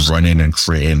coaching, running and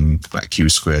creating like Q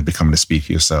Squared, becoming a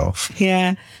speaker yourself?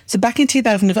 Yeah. So back in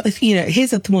 2005,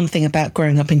 here's the one thing about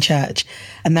growing up in church,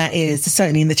 and that is,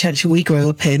 certainly in the church we grew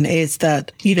up in, is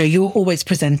that, you're always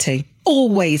presenting,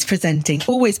 always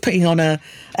putting on an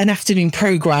afternoon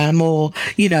program, or,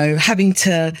 having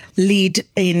to lead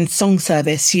in song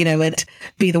service, and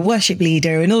be the worship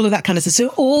leader and all of that kind of stuff. So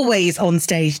always on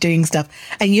stage doing stuff.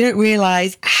 And you don't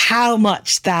realize how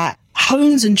much that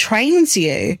hones and trains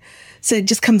you. So it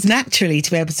just comes naturally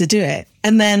to be able to do it.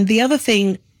 And then the other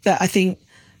thing that I think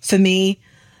for me,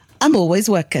 I'm always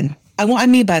working. And what I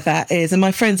mean by that is, and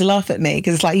my friends laugh at me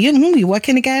because it's like, you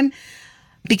working again?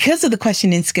 Because of the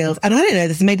questioning skills. And I don't know,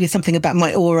 there's maybe something about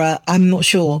my aura. I'm not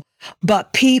sure.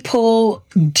 But people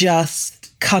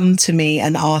just come to me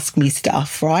and ask me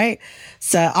stuff, right?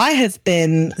 So I have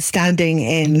been standing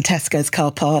in Tesco's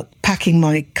car park, packing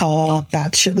my car,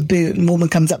 about to shut the boot, and a woman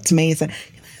comes up to me and says,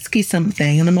 "Can I ask you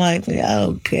something?" And I'm like,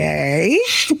 okay.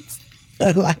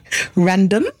 Like,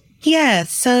 random. Yeah,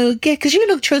 so, yeah, because you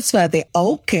look trustworthy.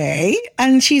 Okay.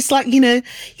 And she's like,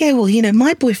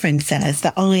 my boyfriend says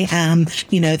that I am,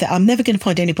 that I'm never going to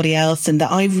find anybody else and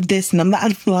that I'm this and I'm that.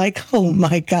 I'm like, oh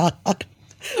my God.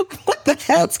 What the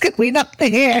hell's going on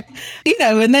here?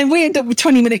 And then we end up with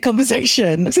 20-minute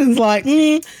conversation. So it's like,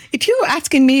 if you're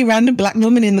asking me, random black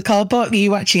woman in the car park,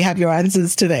 you actually have your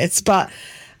answers to this. But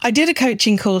I did a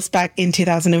coaching course back in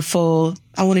 2004.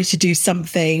 I wanted to do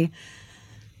something.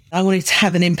 I wanted to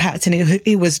have an impact, and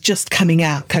it was just coming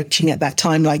out, coaching at that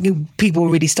time. Like, people were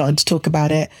really starting to talk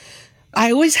about it.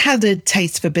 I always had a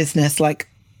taste for business. Like,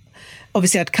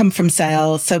 obviously, I'd come from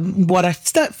sales. So what I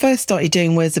first started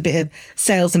doing was a bit of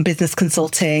sales and business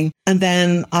consulting. And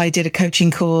then I did a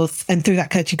coaching course. And through that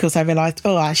coaching course, I realized,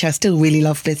 actually, I still really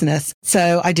love business.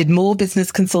 So I did more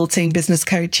business consulting, business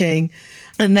coaching.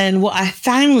 And then what I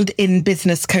found in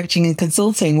business coaching and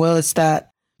consulting was that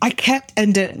I kept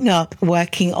ending up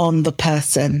working on the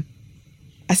person.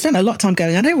 I spent a lot of time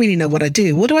going, I don't really know what I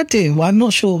do. What do I do? Well, I'm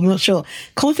not sure.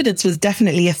 Confidence was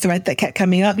definitely a thread that kept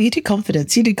coming up. You do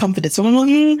confidence. So I'm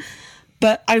like,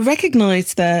 But I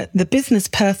recognized that the business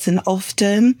person,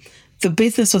 often the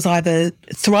business was either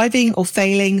thriving or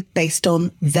failing based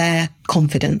on their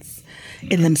confidence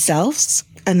in themselves.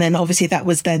 And then obviously that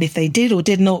was then, if they did or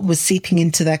did not, was seeping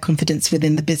into their confidence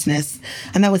within the business.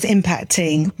 And that was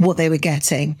impacting what they were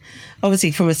getting.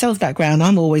 Obviously, from a sales background,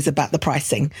 I'm always about the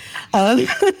pricing. And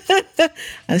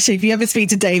so if you ever speak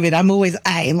to David, I'm always,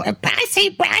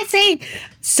 pricing.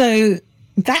 So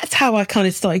that's how I kind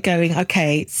of started going,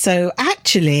 okay, so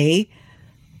actually,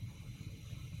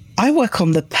 I work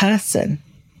on the person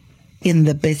in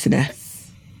the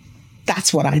business.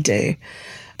 That's what I do.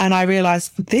 And I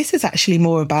realized this is actually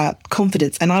more about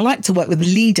confidence. And I like to work with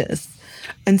leaders.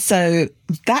 And so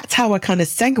that's how I kind of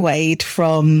segued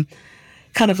from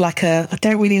kind of like I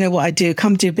don't really know what I do.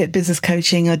 Come do a bit of business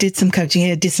coaching. I did some coaching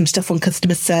here, did some stuff on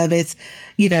customer service,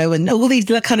 and all these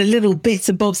kind of little bits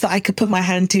and bobs that I could put my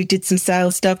hand to, did some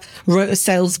sales stuff, wrote a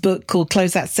sales book called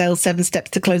Close That Sale, 7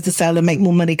 Steps to Close the Sale and Make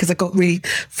More Money. Because I got really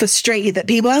frustrated that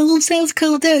people, sales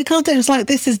can't do it. It's like,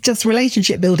 this is just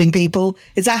relationship building, people.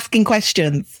 It's asking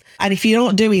questions. And if you're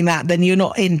not doing that, then you're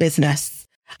not in business.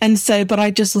 And so, but I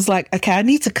just was like, okay, I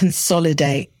need to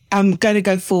consolidate. I'm going to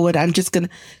go forward. I'm just going to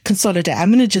consolidate. I'm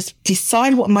going to just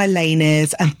decide what my lane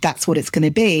is, and that's what it's going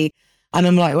to be. And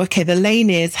I'm like, okay, the lane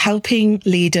is helping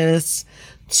leaders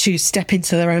to step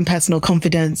into their own personal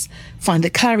confidence, find the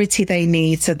clarity they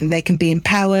need so that they can be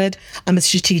empowered. I'm a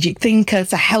strategic thinker,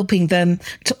 so helping them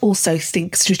to also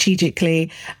think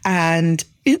strategically, and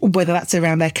whether that's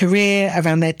around their career,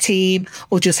 around their team,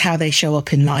 or just how they show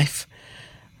up in life.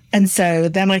 And so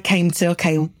then I came to,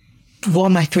 okay, what are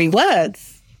my 3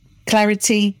 words?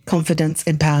 Clarity, confidence,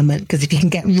 empowerment. Because if you can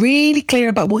get really clear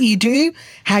about what you do,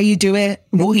 how you do it,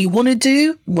 what you want to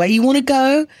do, where you want to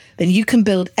go, then you can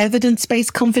build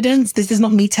evidence-based confidence. This is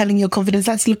not me telling your confidence.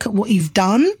 Let's look at what you've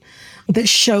done that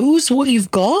shows what you've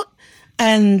got.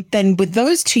 And then with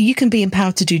those 2, you can be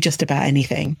empowered to do just about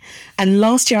anything. And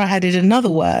last year I added another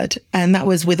word, and that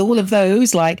was with all of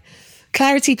those, like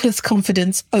clarity plus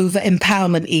confidence over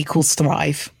empowerment equals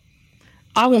thrive.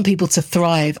 I want people to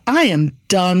thrive. I am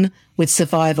done with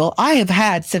survival. I have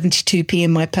had 72p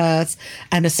in my purse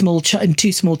and and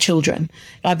 2 small children.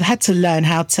 I've had to learn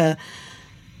how to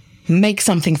make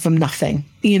something from nothing.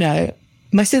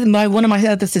 My sister, one of my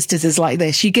other sisters is like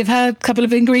this. You give her a couple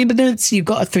of ingredients, you've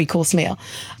got a 3-course meal.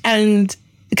 And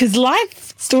because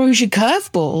life throws you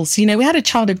curveballs. We had a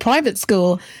child in private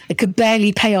school that could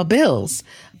barely pay our bills.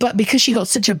 But because she got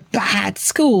such a bad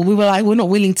school, we were like, we're not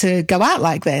willing to go out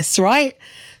like this, right?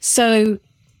 So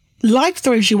life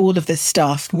throws you all of this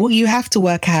stuff. What you have to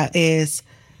work out is,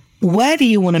 where do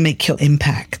you want to make your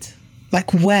impact?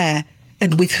 Like, where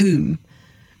and with whom?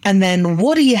 And then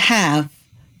what do you have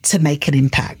to make an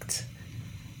impact?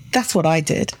 That's what I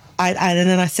did. And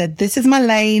then I said, this is my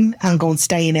lane. I'm going to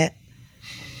stay in it.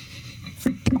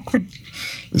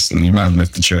 Listen, you might have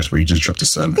left the church where you just dropped a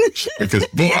sermon. Because,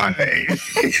 boy.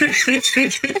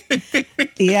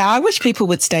 Yeah, I wish people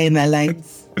would stay in their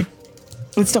lanes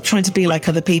and stop trying to be like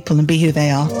other people and be who they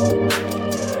are.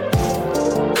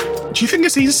 Do you think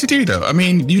it's easy to do, though? I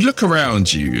mean, you look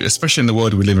around you, especially in the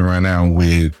world we live in right now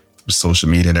with social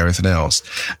media and everything else.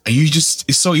 And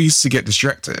it's so easy to get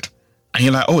distracted. And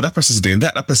you're like, oh, that person's doing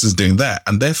that person's doing that.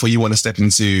 And therefore you want to step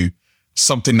into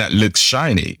something that looks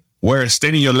shiny. Whereas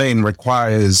staying in your lane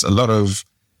requires a lot of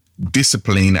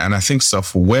discipline and I think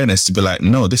self-awareness to be like,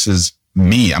 no, this is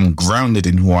me. I'm grounded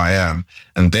in who I am.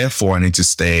 And therefore I need to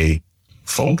stay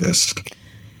focused.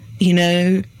 You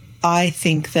know, I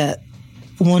think that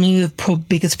one of the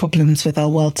biggest problems with our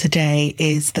world today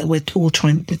is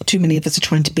that too many of us are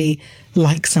trying to be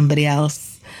like somebody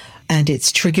else. And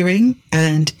it's triggering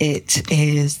and it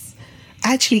is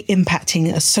actually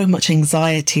impacting so much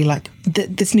anxiety. Like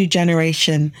this new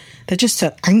generation, they're just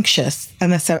so anxious,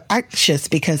 and they're so anxious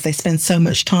because they spend so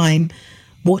much time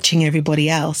watching everybody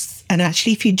else. And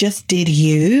actually, if you just did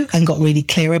you and got really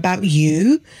clear about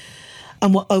you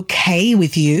and were okay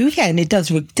with you, yeah, and it does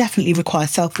definitely require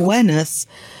self-awareness,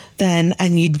 then,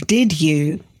 and you did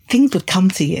you, things would come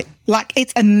to you. Like,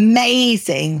 it's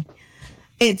amazing.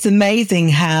 It's amazing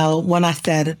how when I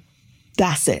said,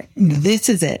 that's it, this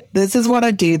is what I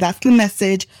do, that's the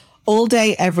message, all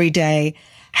day, every day,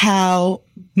 how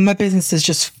my business has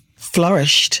just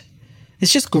flourished.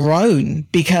 It's just grown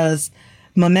because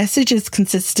my message is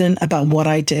consistent about what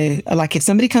I do. Like if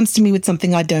somebody comes to me with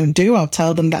something I don't do, I'll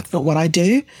tell them that's not what I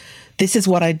do. This is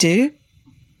what I do.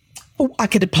 I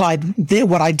could apply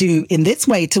what I do in this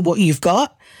way to what you've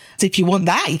got. So if you want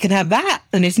that, you can have that.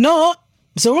 And if not,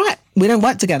 it's all right. We don't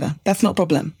work together. That's not a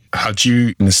problem. How do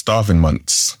you, in the starving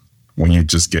months, when you're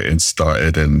just getting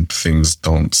started and things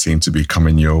don't seem to be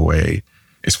coming your way,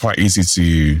 it's quite easy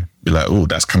to be like, oh,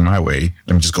 that's come my way.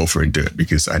 Let me just go for it and do it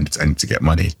because I need to get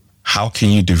money. How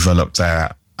can you develop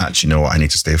that? Actually, you know what? I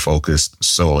need to stay focused.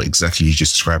 So exactly you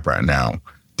just described right now.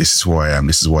 This is who I am.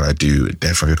 This is what I do.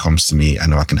 Therefore, if it comes to me, I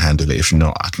know I can handle it. If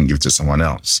not, I can give it to someone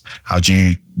else. How do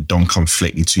you don't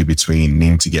conflict the two between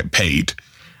needing to get paid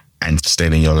and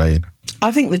staying in your lane?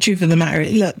 I think the truth of the matter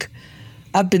is, look,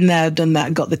 I've been there, done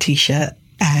that, got the t-shirt.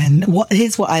 And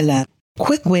here's what I learned.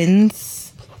 Quick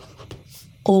wins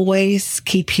always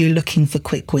keep you looking for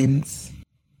quick wins.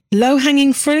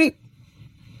 Low-hanging fruit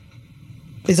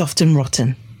is often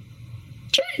rotten.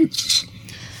 Jeez.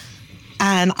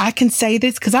 And I can say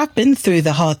this because I've been through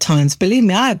the hard times. Believe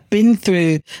me, I have been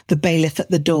through the bailiff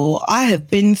at the door. I have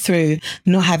been through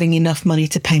not having enough money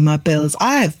to pay my bills.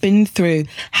 I have been through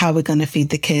how we're going to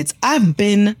feed the kids. I've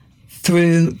been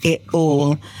through it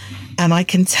all. And I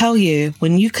can tell you,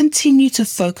 when you continue to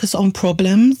focus on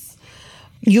problems,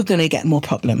 you're going to get more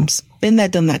problems. Been there,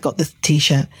 done that, got the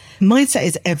t-shirt. Mindset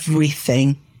is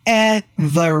everything.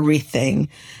 Everything.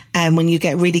 And when you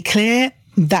get really clear,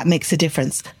 that makes a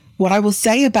difference. What I will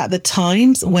say about the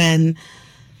times when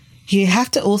you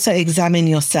have to also examine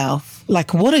yourself,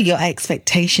 like what are your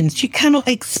expectations? You cannot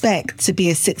expect to be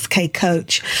a 6K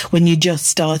coach when you just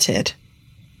started,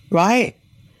 right?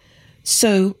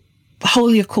 So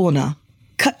hold your corner,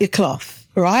 cut your cloth,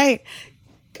 right?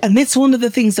 And that's one of the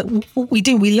things that we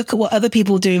do. We look at what other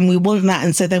people do and we want that.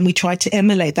 And so then we try to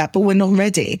emulate that, but we're not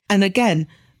ready. And again,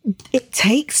 it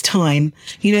takes time.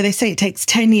 You know, they say it takes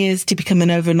 10 years to become an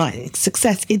overnight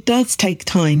success. It does take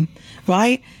time,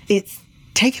 right? It's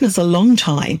taken us a long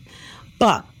time,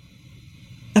 but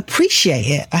appreciate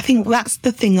it. I think that's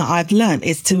the thing that I've learned,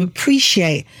 is to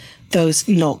appreciate those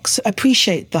knocks,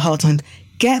 appreciate the hard times,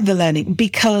 get the learning,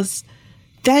 because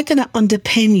they're going to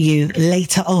underpin you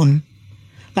later on.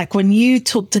 Like when you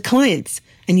talk to clients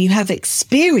and you have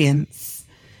experience,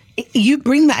 you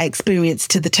bring that experience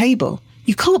to the table.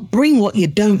 You can't bring what you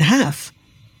don't have.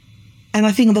 And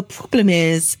I think the problem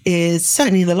is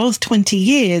certainly in the last 20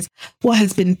 years, what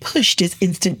has been pushed is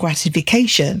instant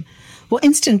gratification. Well,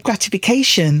 instant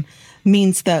gratification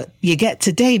means that you get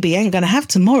today, but you ain't going to have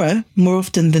tomorrow more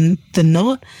often than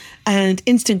not. And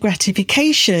instant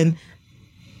gratification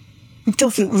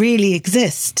doesn't really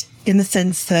exist in the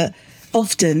sense that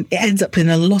often it ends up in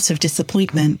a lot of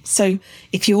disappointment. So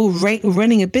if you're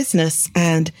running a business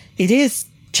and it is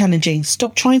challenging,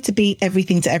 stop trying to be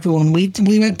everything to everyone. We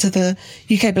went to the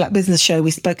UK Black Business Show.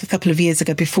 We spoke a couple of years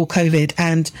ago before COVID,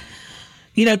 and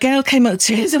you know, Gail came up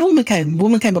to me. A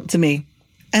woman came up to me,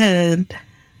 and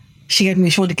she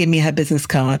wanted to give me her business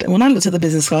card. And when I looked at the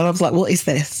business card, I was like, "What is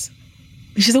this?"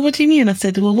 And she said, "What do you mean?" I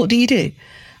said, "Well, what do you do?"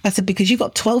 I said, "Because you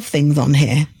got 12 things on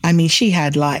here." I mean, she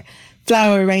had like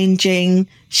flower arranging.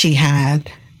 She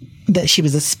had that she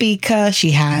was a speaker,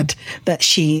 she had that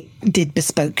she did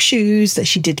bespoke shoes, that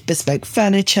she did bespoke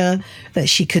furniture, that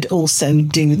she could also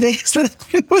do this. There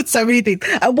were so many things.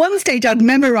 At one stage, I'd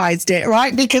memorized it,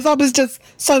 right? Because I was just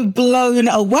so blown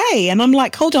away. And I'm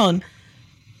like, hold on.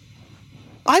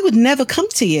 I would never come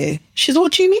to you. She said,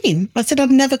 what do you mean? I said, I'd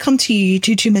never come to you. You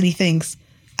do too many things.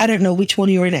 I don't know which one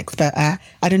you're an expert at.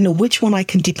 I don't know which one I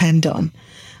can depend on.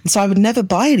 And so I would never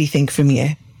buy anything from you.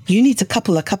 You need to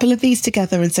couple a couple of these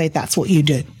together and say, that's what you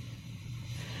do.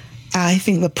 I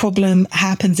think the problem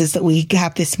happens is that we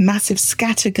have this massive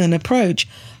scattergun approach,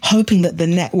 hoping that the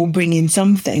net will bring in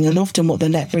something. And often what the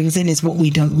net brings in is what we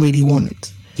don't really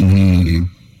want. Mm.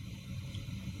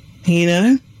 You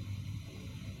know?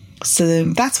 So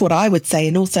that's what I would say.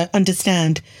 And also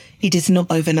understand it is not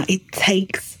overnight. It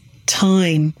takes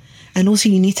time. And also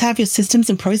you need to have your systems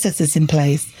and processes in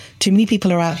place. Too many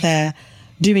people are out there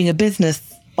doing a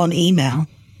business on email,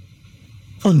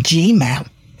 on Gmail,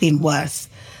 even worse.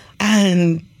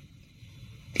 And,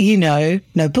 you know,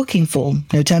 no booking form,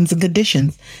 no terms and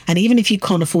conditions. And even if you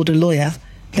can't afford a lawyer,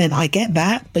 then I get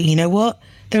that. But you know what?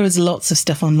 There is lots of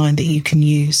stuff online that you can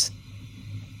use.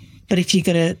 But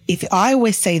if I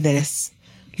always say this,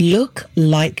 look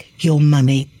like your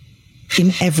money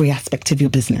in every aspect of your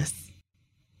business.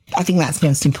 I think that's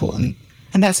most important.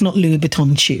 And that's not Louis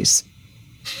Vuitton shoes.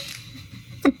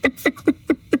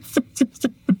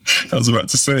 I was about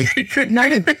to say.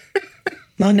 No.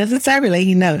 Not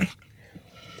necessarily, no.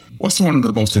 What's one of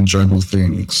the most enjoyable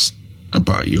things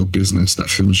about your business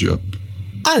that fills you up?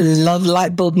 I love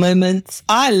light bulb moments.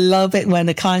 I love it when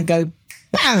a client go,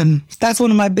 bam. That's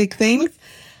one of my big things.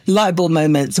 Light bulb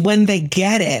moments, when they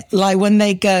get it. Like when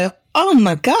they go, oh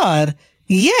my God,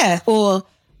 yeah. Or,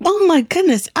 oh my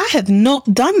goodness, I have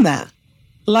not done that.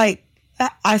 Like,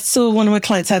 I saw one of my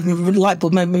clients have a light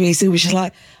bulb moment recently, which is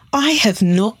like, I have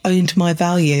not owned my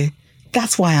value.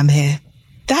 That's why I'm here.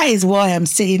 That is why I'm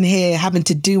sitting here having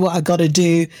to do what I got to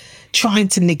do, trying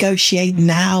to negotiate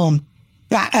now and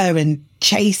batter and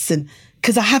chase, and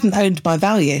because I haven't owned my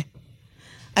value.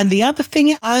 And the other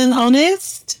thing, I'm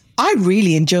honest, I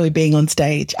really enjoy being on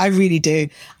stage. I really do.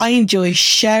 I enjoy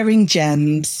sharing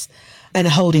gems and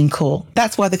holding court.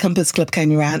 That's why the Compass Club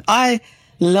came around. I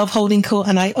love holding court.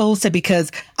 And I also,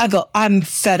 because I'm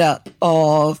fed up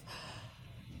of,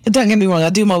 don't get me wrong,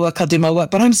 I'll do my work,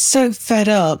 but I'm so fed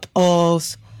up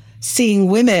of seeing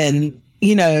women,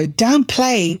 you know,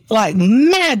 downplay like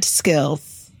mad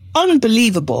skills,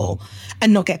 unbelievable,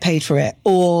 and not get paid for it,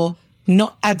 or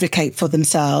not advocate for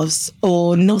themselves,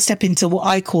 or not step into what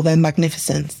I call their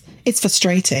magnificence. It's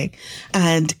frustrating.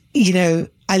 And, you know,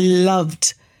 I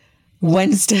loved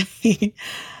Wednesday,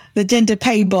 the gender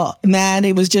pay bot, man,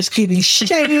 it was just giving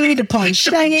shade upon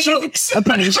shade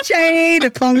upon shade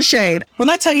upon shade. When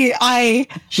I tell you, I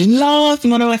laughed.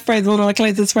 One of my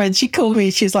closest friends, she called me.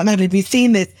 She was like, Madeline, have you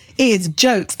seen this? It is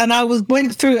jokes. And I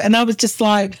went through it and I was just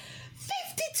like,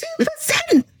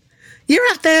 52%. You're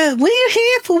out there. We're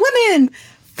here for women.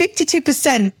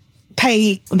 52%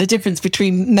 pay, the difference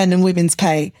between men and women's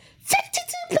pay.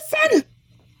 52%.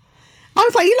 I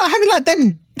was like, you're not having like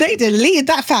them. They deleted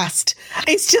that fast.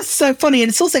 It's just so funny. And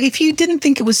it's also, if you didn't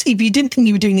think you were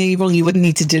doing anything wrong, you wouldn't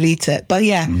need to delete it. But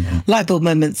yeah, light bulb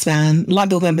moments, man. Light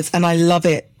bulb moments. And I love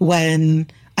it when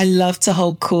I love to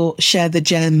hold court, share the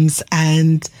gems,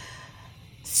 and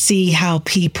see how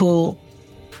people's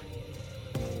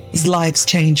lives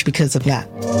change because of that.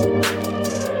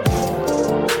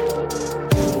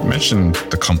 You mentioned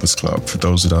the Compass Club. For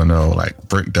those who don't know, like,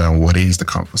 break down what is the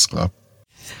Compass Club.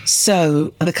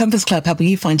 So the Compass Club, helping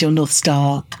you find your North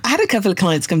Star. I had a couple of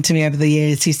clients come to me over the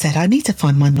years who said, I need to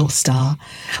find my North Star.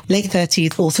 Late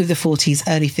 30s, all through the 40s,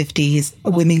 early 50s,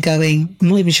 women going, I'm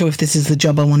not even sure if this is the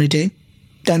job I want to do.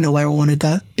 Don't know where I want to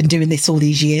go. Been doing this all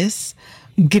these years.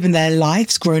 Given their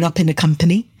lives, grown up in a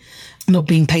company, not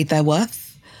being paid their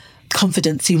worth,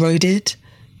 confidence eroded,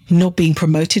 not being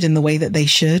promoted in the way that they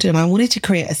should. And I wanted to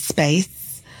create a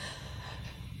space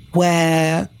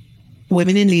where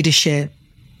women in leadership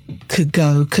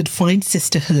could find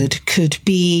sisterhood, could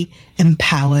be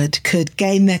empowered, could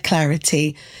gain their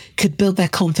clarity, could build their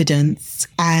confidence,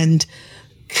 and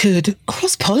could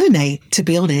cross-pollinate, to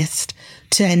be honest,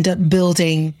 to end up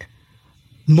building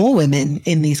more women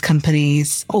in these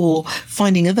companies, or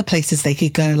finding other places they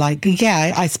could go. Like,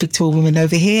 yeah, I speak to a woman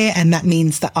over here, and that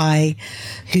means that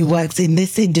who works in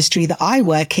this industry that I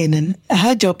work in, and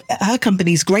her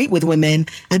company's great with women,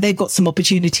 and they've got some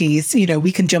opportunities, you know,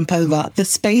 we can jump over. The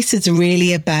space is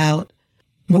really about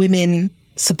women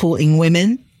supporting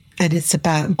women, and it's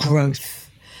about growth.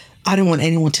 I don't want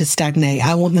anyone to stagnate.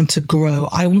 I want them to grow.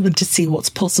 I want them to see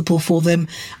what's possible for them.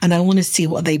 And I want to see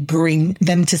what they bring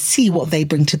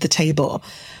to the table.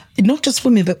 Not just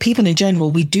women, but people in general.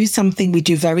 We do something we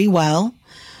do very well.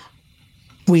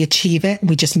 We achieve it.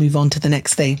 We just move on to the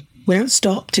next thing. We don't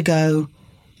stop to go,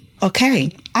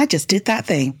 okay, I just did that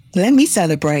thing. Let me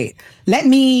celebrate. Let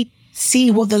me see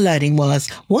what the learning was.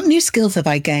 What new skills have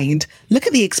I gained? Look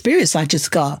at the experience I just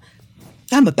got.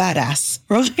 I'm a badass,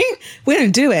 right? We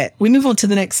don't do it. We move on to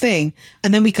the next thing.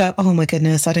 And then we go, oh my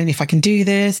goodness, I don't know if I can do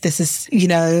this. This is,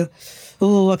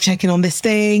 oh, I'm checking on this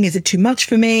thing. Is it too much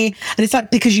for me? And it's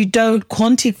like, because you don't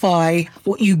quantify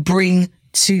what you bring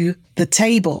to the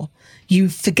table. You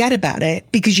forget about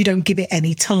it because you don't give it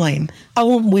any time. I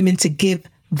want women to give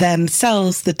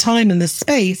themselves the time and the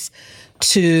space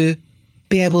to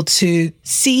be able to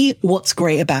see what's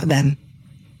great about them.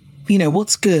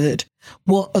 What's good?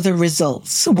 What are the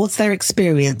results? What's their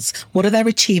experience? What are their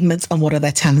achievements? And what are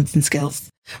their talents and skills?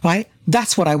 Right?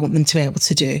 That's what I want them to be able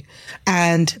to do.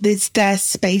 And it's their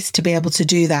space to be able to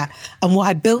do that. And what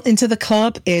I built into the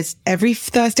club is every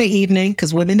Thursday evening,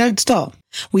 because women don't stop,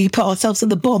 we put ourselves at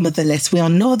the bottom of the list. We are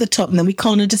not at the top, and then we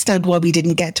can't understand why we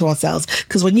didn't get to ourselves.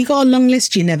 Because when you got a long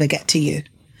list, you never get to you.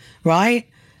 Right?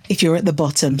 If you're at the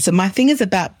bottom. So my thing is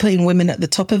about putting women at the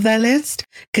top of their list,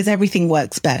 because everything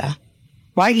works better.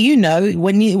 Right?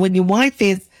 When your wife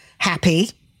is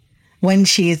happy, when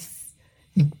she's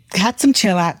had some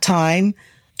chill out time,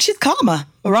 she's calmer,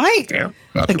 right? Yeah.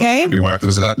 Okay. Right.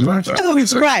 So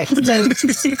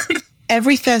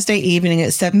every Thursday evening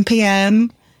at 7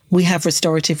 p.m, we have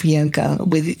restorative yoga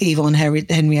with Yvonne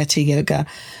Henrietta Yoga.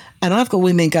 And I've got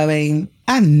women going,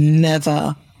 I've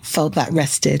never felt that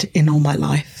rested in all my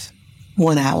life.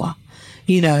 1 hour.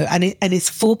 And it's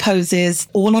 4 poses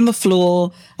all on the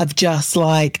floor of just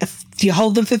like, you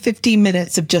hold them for 15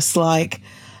 minutes of just like,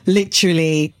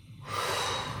 literally,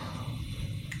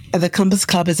 the Compass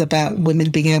Club is about women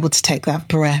being able to take that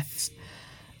breath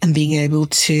and being able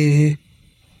to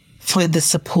find the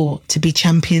support to be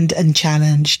championed and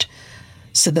challenged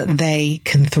so that they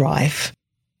can thrive.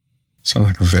 Sounds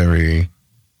like a very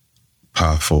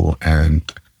powerful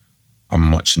and a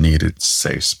much needed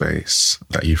safe space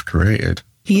that you've created.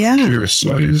 Yeah. Curious,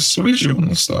 what is your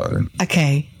North Star then?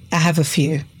 Okay, I have a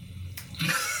few.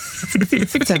 So,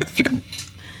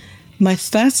 my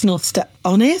first North Star,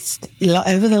 over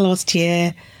the last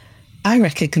year, I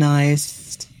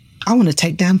recognized I want to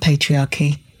take down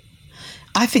patriarchy.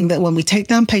 I think that when we take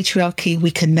down patriarchy,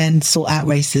 we can then sort out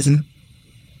racism.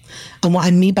 And what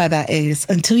I mean by that is,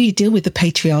 until you deal with the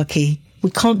patriarchy,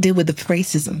 we can't deal with the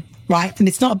racism, right? And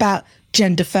it's not about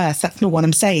gender first. That's not what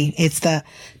I'm saying. It's that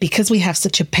because we have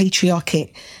such a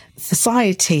patriarchic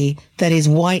society that is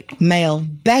white male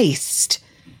based,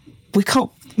 we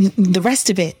can't, the rest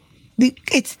of it,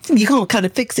 you can't kind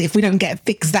of fix it if we don't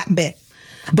fix that bit.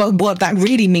 But what that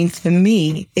really means for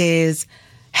me is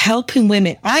helping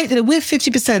women. We're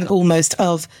 50% almost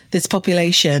of this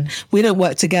population. We don't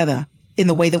work together in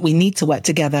the way that we need to work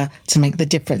together to make the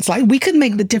difference. Like, we could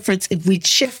make the difference if we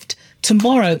shift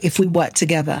tomorrow if we work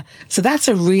together. So that's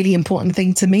a really important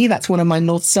thing to me. That's one of my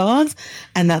North Stars.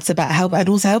 And that's about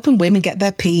also helping women get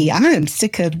their PE. I am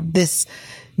sick of this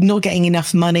not getting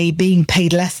enough money, being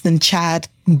paid less than Chad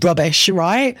rubbish,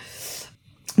 right?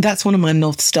 That's one of my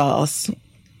North Stars.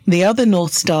 The other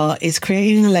North Star is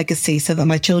creating a legacy so that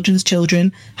my children's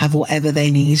children have whatever they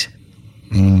need.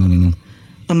 And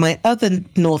my other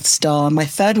North Star, my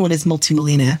third one, is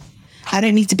multimillionaire. I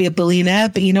don't need to be a billionaire,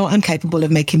 but I'm capable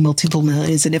of making multiple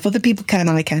millions. And if other people can,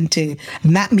 I can too.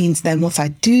 And that means then once I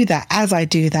do that,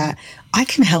 I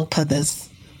can help others.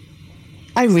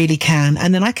 I really can.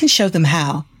 And then I can show them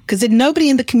how. Because if nobody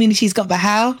in the community's got the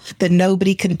how, then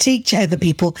nobody can teach other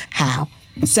people how.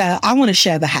 So I want to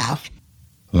share the how.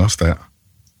 Love that.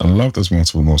 I love those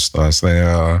multiple North Stars. They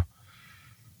are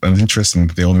interesting.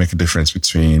 They all make a difference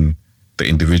between the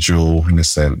individual, in a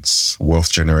sense,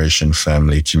 wealth generation,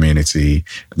 family, community,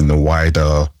 and the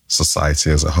wider society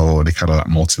as a whole. They kind of like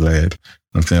multi-layered.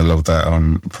 I think I love that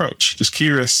approach. Just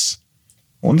curious,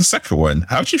 on the second one,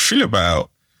 how do you feel about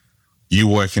you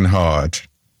working hard?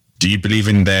 Do you believe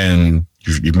in then,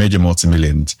 you've made your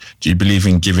multi-millions, do you believe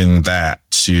in giving that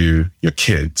to your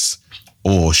kids,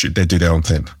 or should they do their own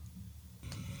thing?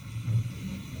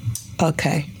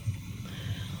 Okay.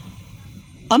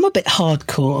 I'm a bit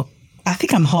hardcore. I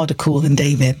think I'm harder core than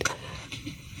David.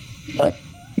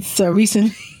 So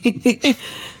recently,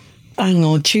 I'm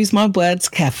going to choose my words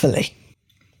carefully.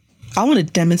 I want to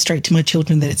demonstrate to my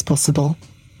children that it's possible.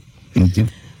 Mm-hmm.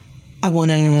 I want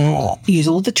to use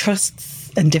all the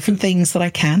trusts and different things that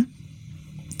I can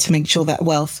to make sure that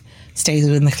wealth stays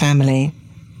within the family.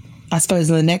 I suppose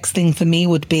the next thing for me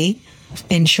would be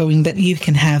ensuring that you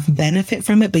can have benefit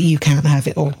from it, but you can't have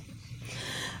it all.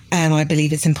 And I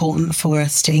believe it's important for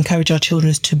us to encourage our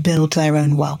children to build their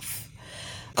own wealth.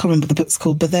 I can't remember what the book's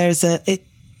called, but there is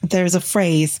a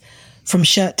phrase, from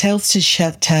shirt tails to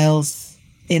shirt tails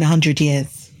in 100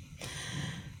 years.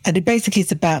 And it basically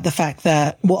is about the fact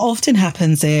that what often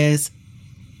happens is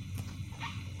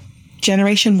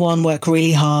Generation 1 work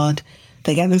really hard.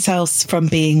 They get themselves from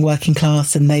being working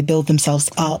class and they build themselves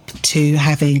up to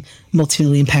having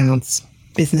multi-million pounds,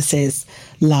 businesses,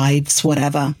 lives,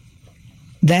 whatever.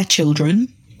 Their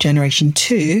children, generation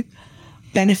 2,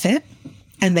 benefit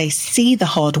and they see the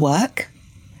hard work.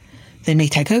 They may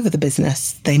take over the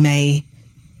business. They may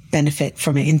benefit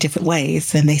from it in different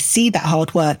ways. And they see that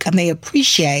hard work and they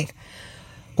appreciate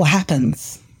what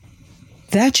happens.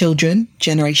 Their children,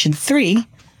 generation 3,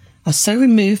 are so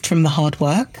removed from the hard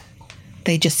work,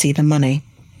 they just see the money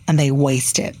and they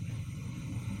waste it.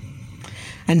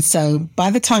 And so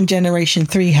by the time generation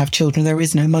 3 have children, there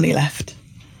is no money left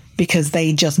because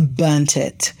they just burnt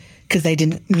it because they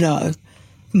didn't know.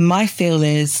 My feel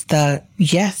is that,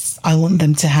 yes, I want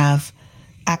them to have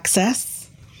access,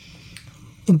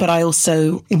 but I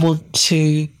also want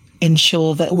to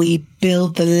ensure that we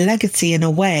build the legacy in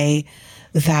a way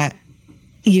that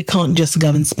you can't just go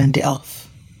and spend it off.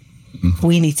 Mm-hmm.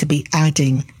 We need to be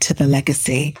adding to the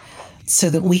legacy so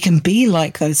that we can be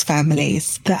like those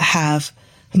families that have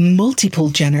multiple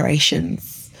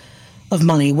generations of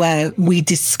money, where we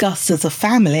discuss as a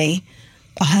family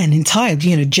an entire,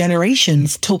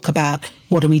 generations talk about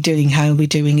what are we doing, how are we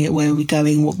doing it, where are we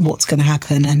going, what's going to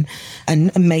happen,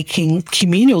 and making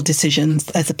communal decisions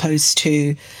as opposed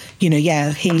to, here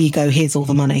you go, here's all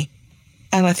the money.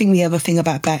 And I think the other thing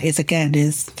about that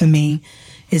for me,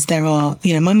 there are,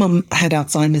 my mum had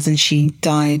Alzheimer's and she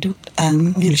died,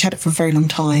 she had it for a very long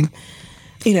time.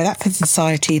 That's a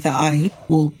society that I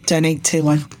will donate to.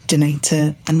 I donate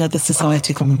to another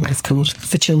society, I can't remember what it's called,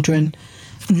 for children.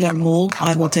 There are more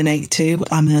I will donate to.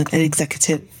 I'm an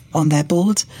executive on their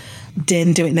board.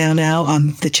 Didn't do it now.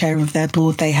 I'm the chair of their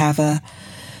board. They have a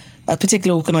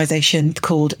particular organisation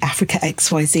called Africa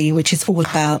XYZ, which is all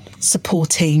about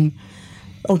supporting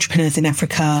entrepreneurs in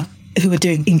Africa who are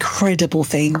doing incredible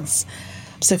things.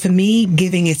 So for me,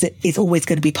 giving is always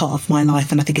going to be part of my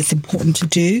life, and I think it's important to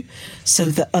do so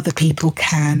that other people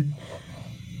can.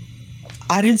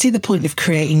 I don't see the point of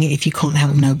creating it if you can't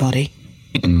help nobody.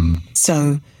 Mm.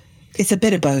 So it's a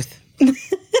bit of both.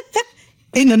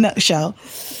 In a nutshell,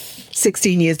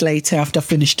 16 years later, after I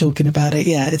finished talking about it,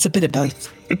 it's a bit of both.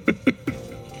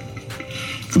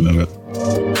 Love it.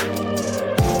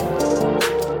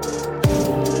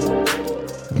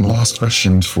 Last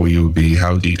question for you would be,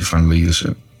 how do you define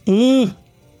leadership? I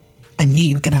knew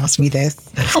you were going to ask me this.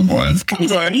 Come on.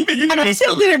 I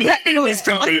still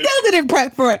didn't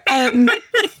prep for it.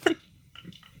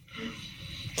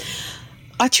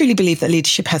 I truly believe that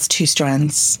leadership has 2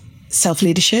 strands.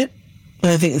 Self-leadership.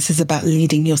 I think this is about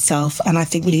leading yourself. And I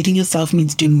think leading yourself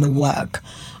means doing the work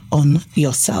on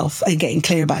yourself and getting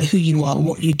clear about who you are,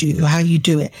 what you do, how you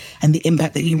do it, and the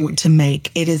impact that you want to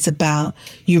make. It is about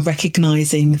you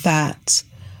recognizing that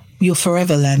you're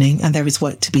forever learning and there is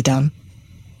work to be done.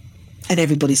 And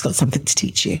everybody's got something to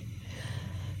teach you.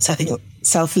 So I think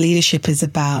self-leadership is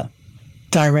about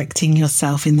directing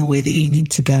yourself in the way that you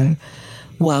need to go,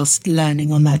 whilst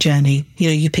learning on that journey.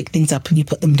 You pick things up and you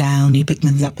put them down, you pick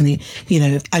things up and,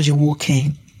 as you're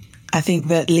walking. I think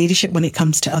that leadership, when it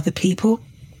comes to other people,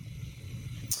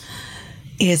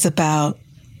 is about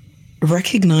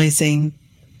recognizing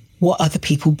what other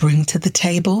people bring to the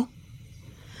table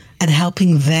and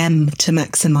helping them to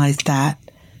maximize that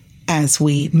as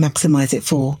we maximize it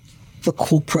for the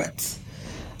corporates.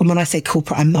 And when I say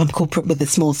corporate, I'm corporate with a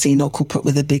small c, not corporate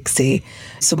with a big C.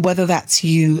 So whether that's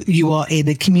you are in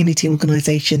a community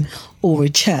organisation or a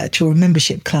church or a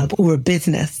membership club or a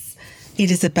business,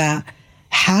 it is about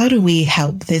how do we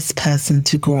help this person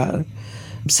to grow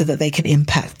so that they can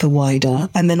impact the wider.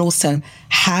 And then also,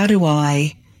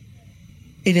 it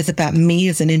is about me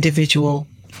as an individual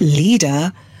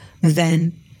leader,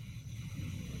 then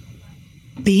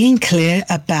being clear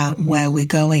about where we're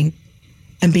going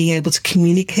and being able to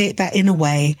communicate that in a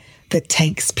way that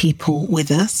takes people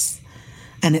with us,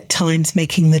 and at times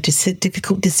making the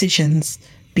difficult decisions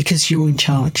because you're in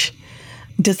charge.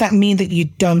 Does that mean that you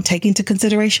don't take into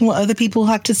consideration what other people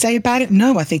have to say about it?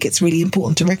 No, I think it's really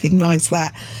important to recognize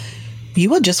that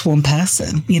you are just one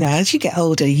person. As you get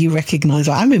older, you recognize,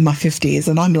 I'm in my 50s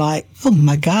and I'm like, oh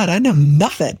my God, I know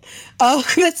nothing. Oh,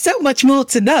 there's so much more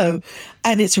to know.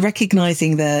 And it's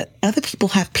recognizing that other people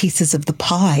have pieces of the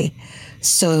pie.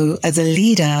 So as a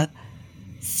leader,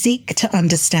 seek to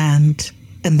understand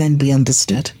and then be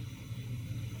understood.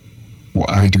 What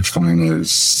I define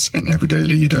as an everyday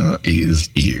leader is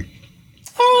you.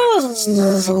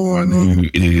 Someone who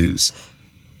is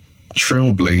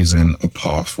trailblazing a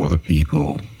path for the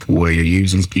people, where you're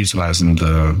utilizing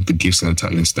the gifts and the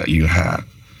talents that you have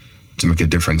to make a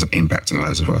difference and impact in the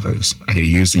lives of others. And you're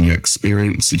using your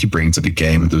experience that you bring to the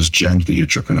game, those gems that you're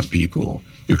dropping at people.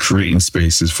 You're creating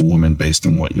spaces for women based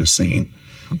on what you're seeing.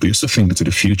 But you also think into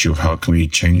the future of how can we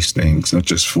change things, not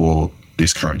just for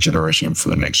this current generation, for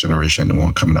the next generation and the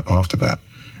one coming up after that.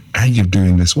 And you're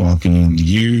doing this while being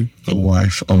you, a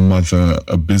wife, a mother,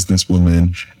 a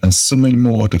businesswoman, and so many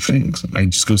more other things. It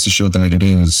just goes to show that it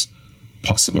is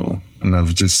possible. And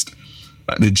I've just...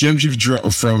 the gems you've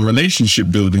dropped from relationship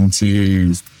building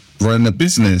to running a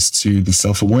business to the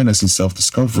self-awareness and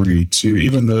self-discovery to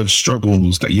even the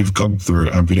struggles that you've gone through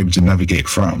and been able to navigate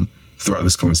from throughout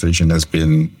this conversation has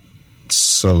been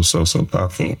so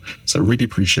powerful. So I really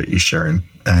appreciate you sharing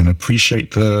and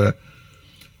appreciate the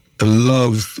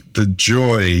love, the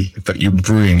joy that you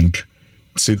bring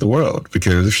to the world.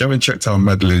 Because if you haven't checked out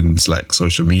Madeline's like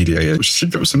social media, she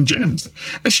got some gems,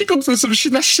 and she goes through some.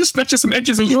 That's just not just some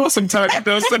edges of yours sometimes.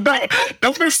 So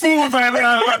don't be fooled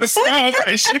about the style.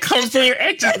 She comes through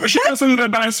edges, but she does it in a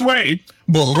nice way.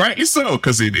 Well, rightly so,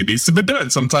 because it needs to be done.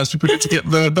 Sometimes people need to get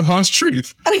the harsh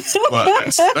truth.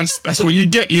 But that's what you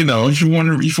get, you know. If you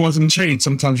want some change,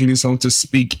 sometimes you need someone to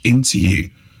speak into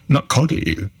you, not cog at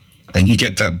you, and you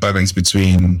get that balance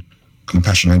between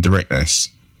compassion and directness.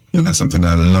 And that's something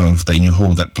that I love, that you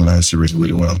hold that polarity really,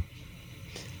 really well.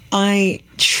 I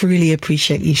truly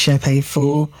appreciate you, Shepe,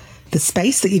 for the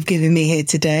space that you've given me here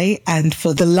today and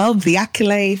for the love, the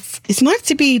accolades. It's nice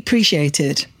to be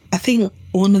appreciated. I think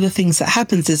one of the things that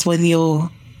happens is when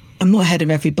I'm not ahead of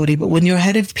everybody, but when you're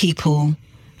ahead of people,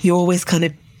 you're always kind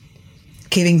of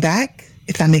giving back,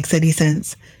 if that makes any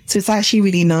sense. So it's actually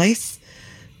really nice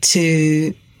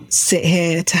to sit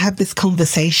here, to have this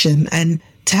conversation and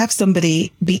to have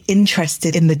somebody be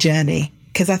interested in the journey.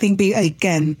 Because I think,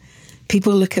 again,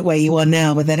 people look at where you are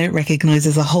now, but they don't recognize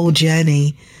there's a whole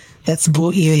journey that's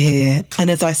brought you here.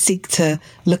 And as I seek to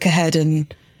look ahead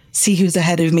and see who's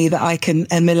ahead of me that I can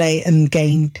emulate and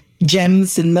gain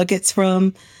gems and nuggets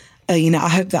from, I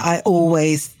hope that I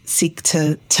always seek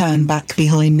to turn back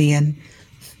behind me and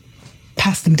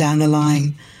pass them down the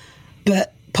line.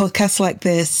 But podcasts like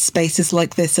this, spaces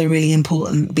like this are really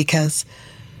important because,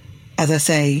 as I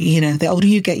say, the older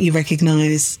you get, you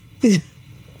recognize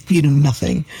you know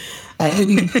nothing.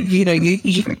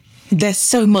 There's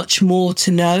so much more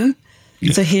to know.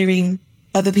 Yeah. So hearing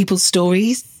other people's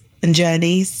stories and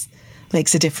journeys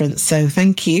makes a difference. So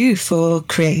thank you for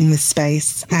creating this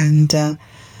space and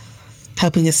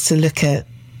helping us to look at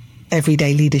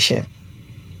everyday leadership.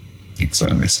 It's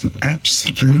an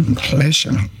absolute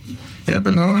pleasure. Yeah,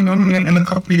 but no, in a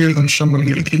couple of years, I'm sure I'm going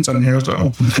to get the kids on here as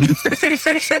well.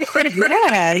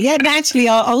 Yeah. Naturally,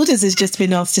 our oldest has just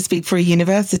been asked to speak for a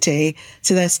university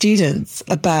to their students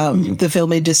about the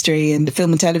film industry and the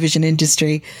film and television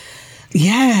industry.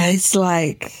 Yeah, it's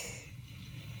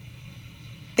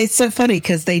so funny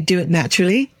because they do it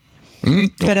naturally.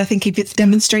 But I think if it's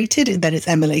demonstrated, then it's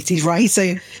emulated, right?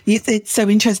 So it's so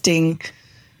interesting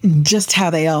just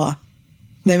how they are.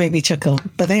 They make me chuckle,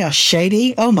 but they are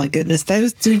shady. Oh my goodness,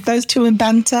 those two in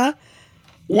banter.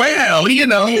 Well,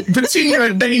 between you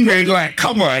and David,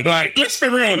 come on, let's be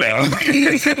real now.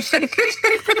 They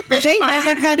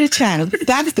never had a chance.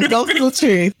 That's the gospel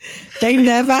truth. They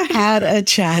never had a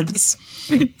chance.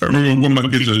 I remember when my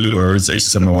kids were little, I was saying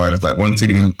to my wife, one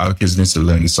thing our kids need to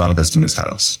learn is sarcasm in this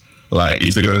house.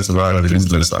 If they go to survival, they need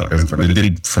to learn sarcasm. They did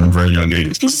it from a very young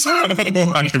age.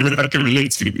 I can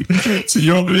relate to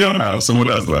your house and what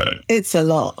that's like. It's a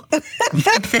lot.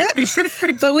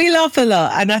 But we laugh a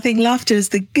lot. And I think laughter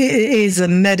is a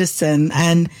medicine.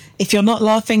 And if you're not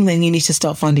laughing, then you need to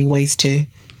start finding ways to.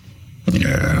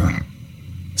 Yeah.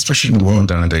 Especially in the world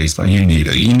nowadays, you need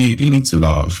it. You need to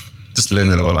laugh. Just let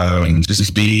it all out and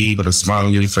just be with a smile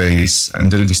on your face and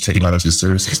then just take it out of your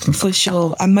serious system. For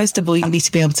sure. And most of all, you need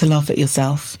to be able to laugh at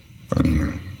yourself.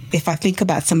 If I think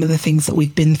about some of the things that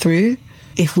we've been through,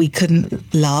 if we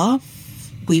couldn't laugh,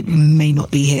 we may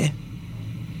not be here.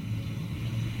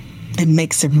 It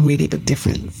makes a really big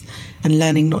difference. And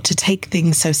learning not to take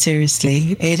things so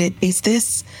seriously. Is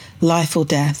this life or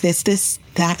death? Is this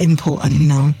that important?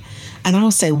 No. And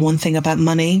I'll say one thing about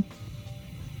money.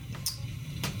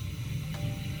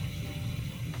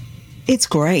 It's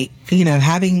great, being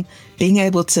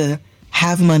able to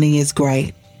have money is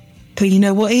great. But you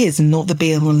know what is not the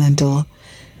be all and end all?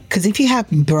 Because if you have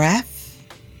breath,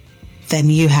 then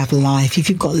you have life. If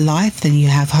you've got life, then you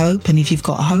have hope. And if you've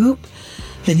got hope,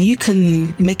 then you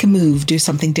can make a move, do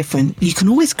something different. You can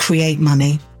always create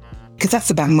money because that's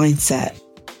about mindset.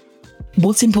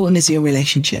 What's important is your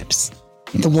relationships,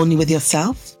 the one with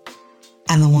yourself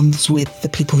and the ones with the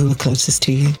people who are closest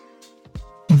to you.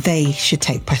 They should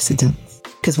take precedence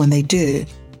because when they do,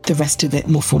 the rest of it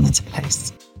will fall into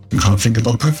place. I can't think of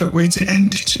a perfect way to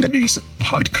end today's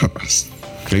podcast.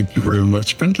 Thank you very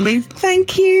much, Madeline.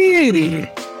 Thank you.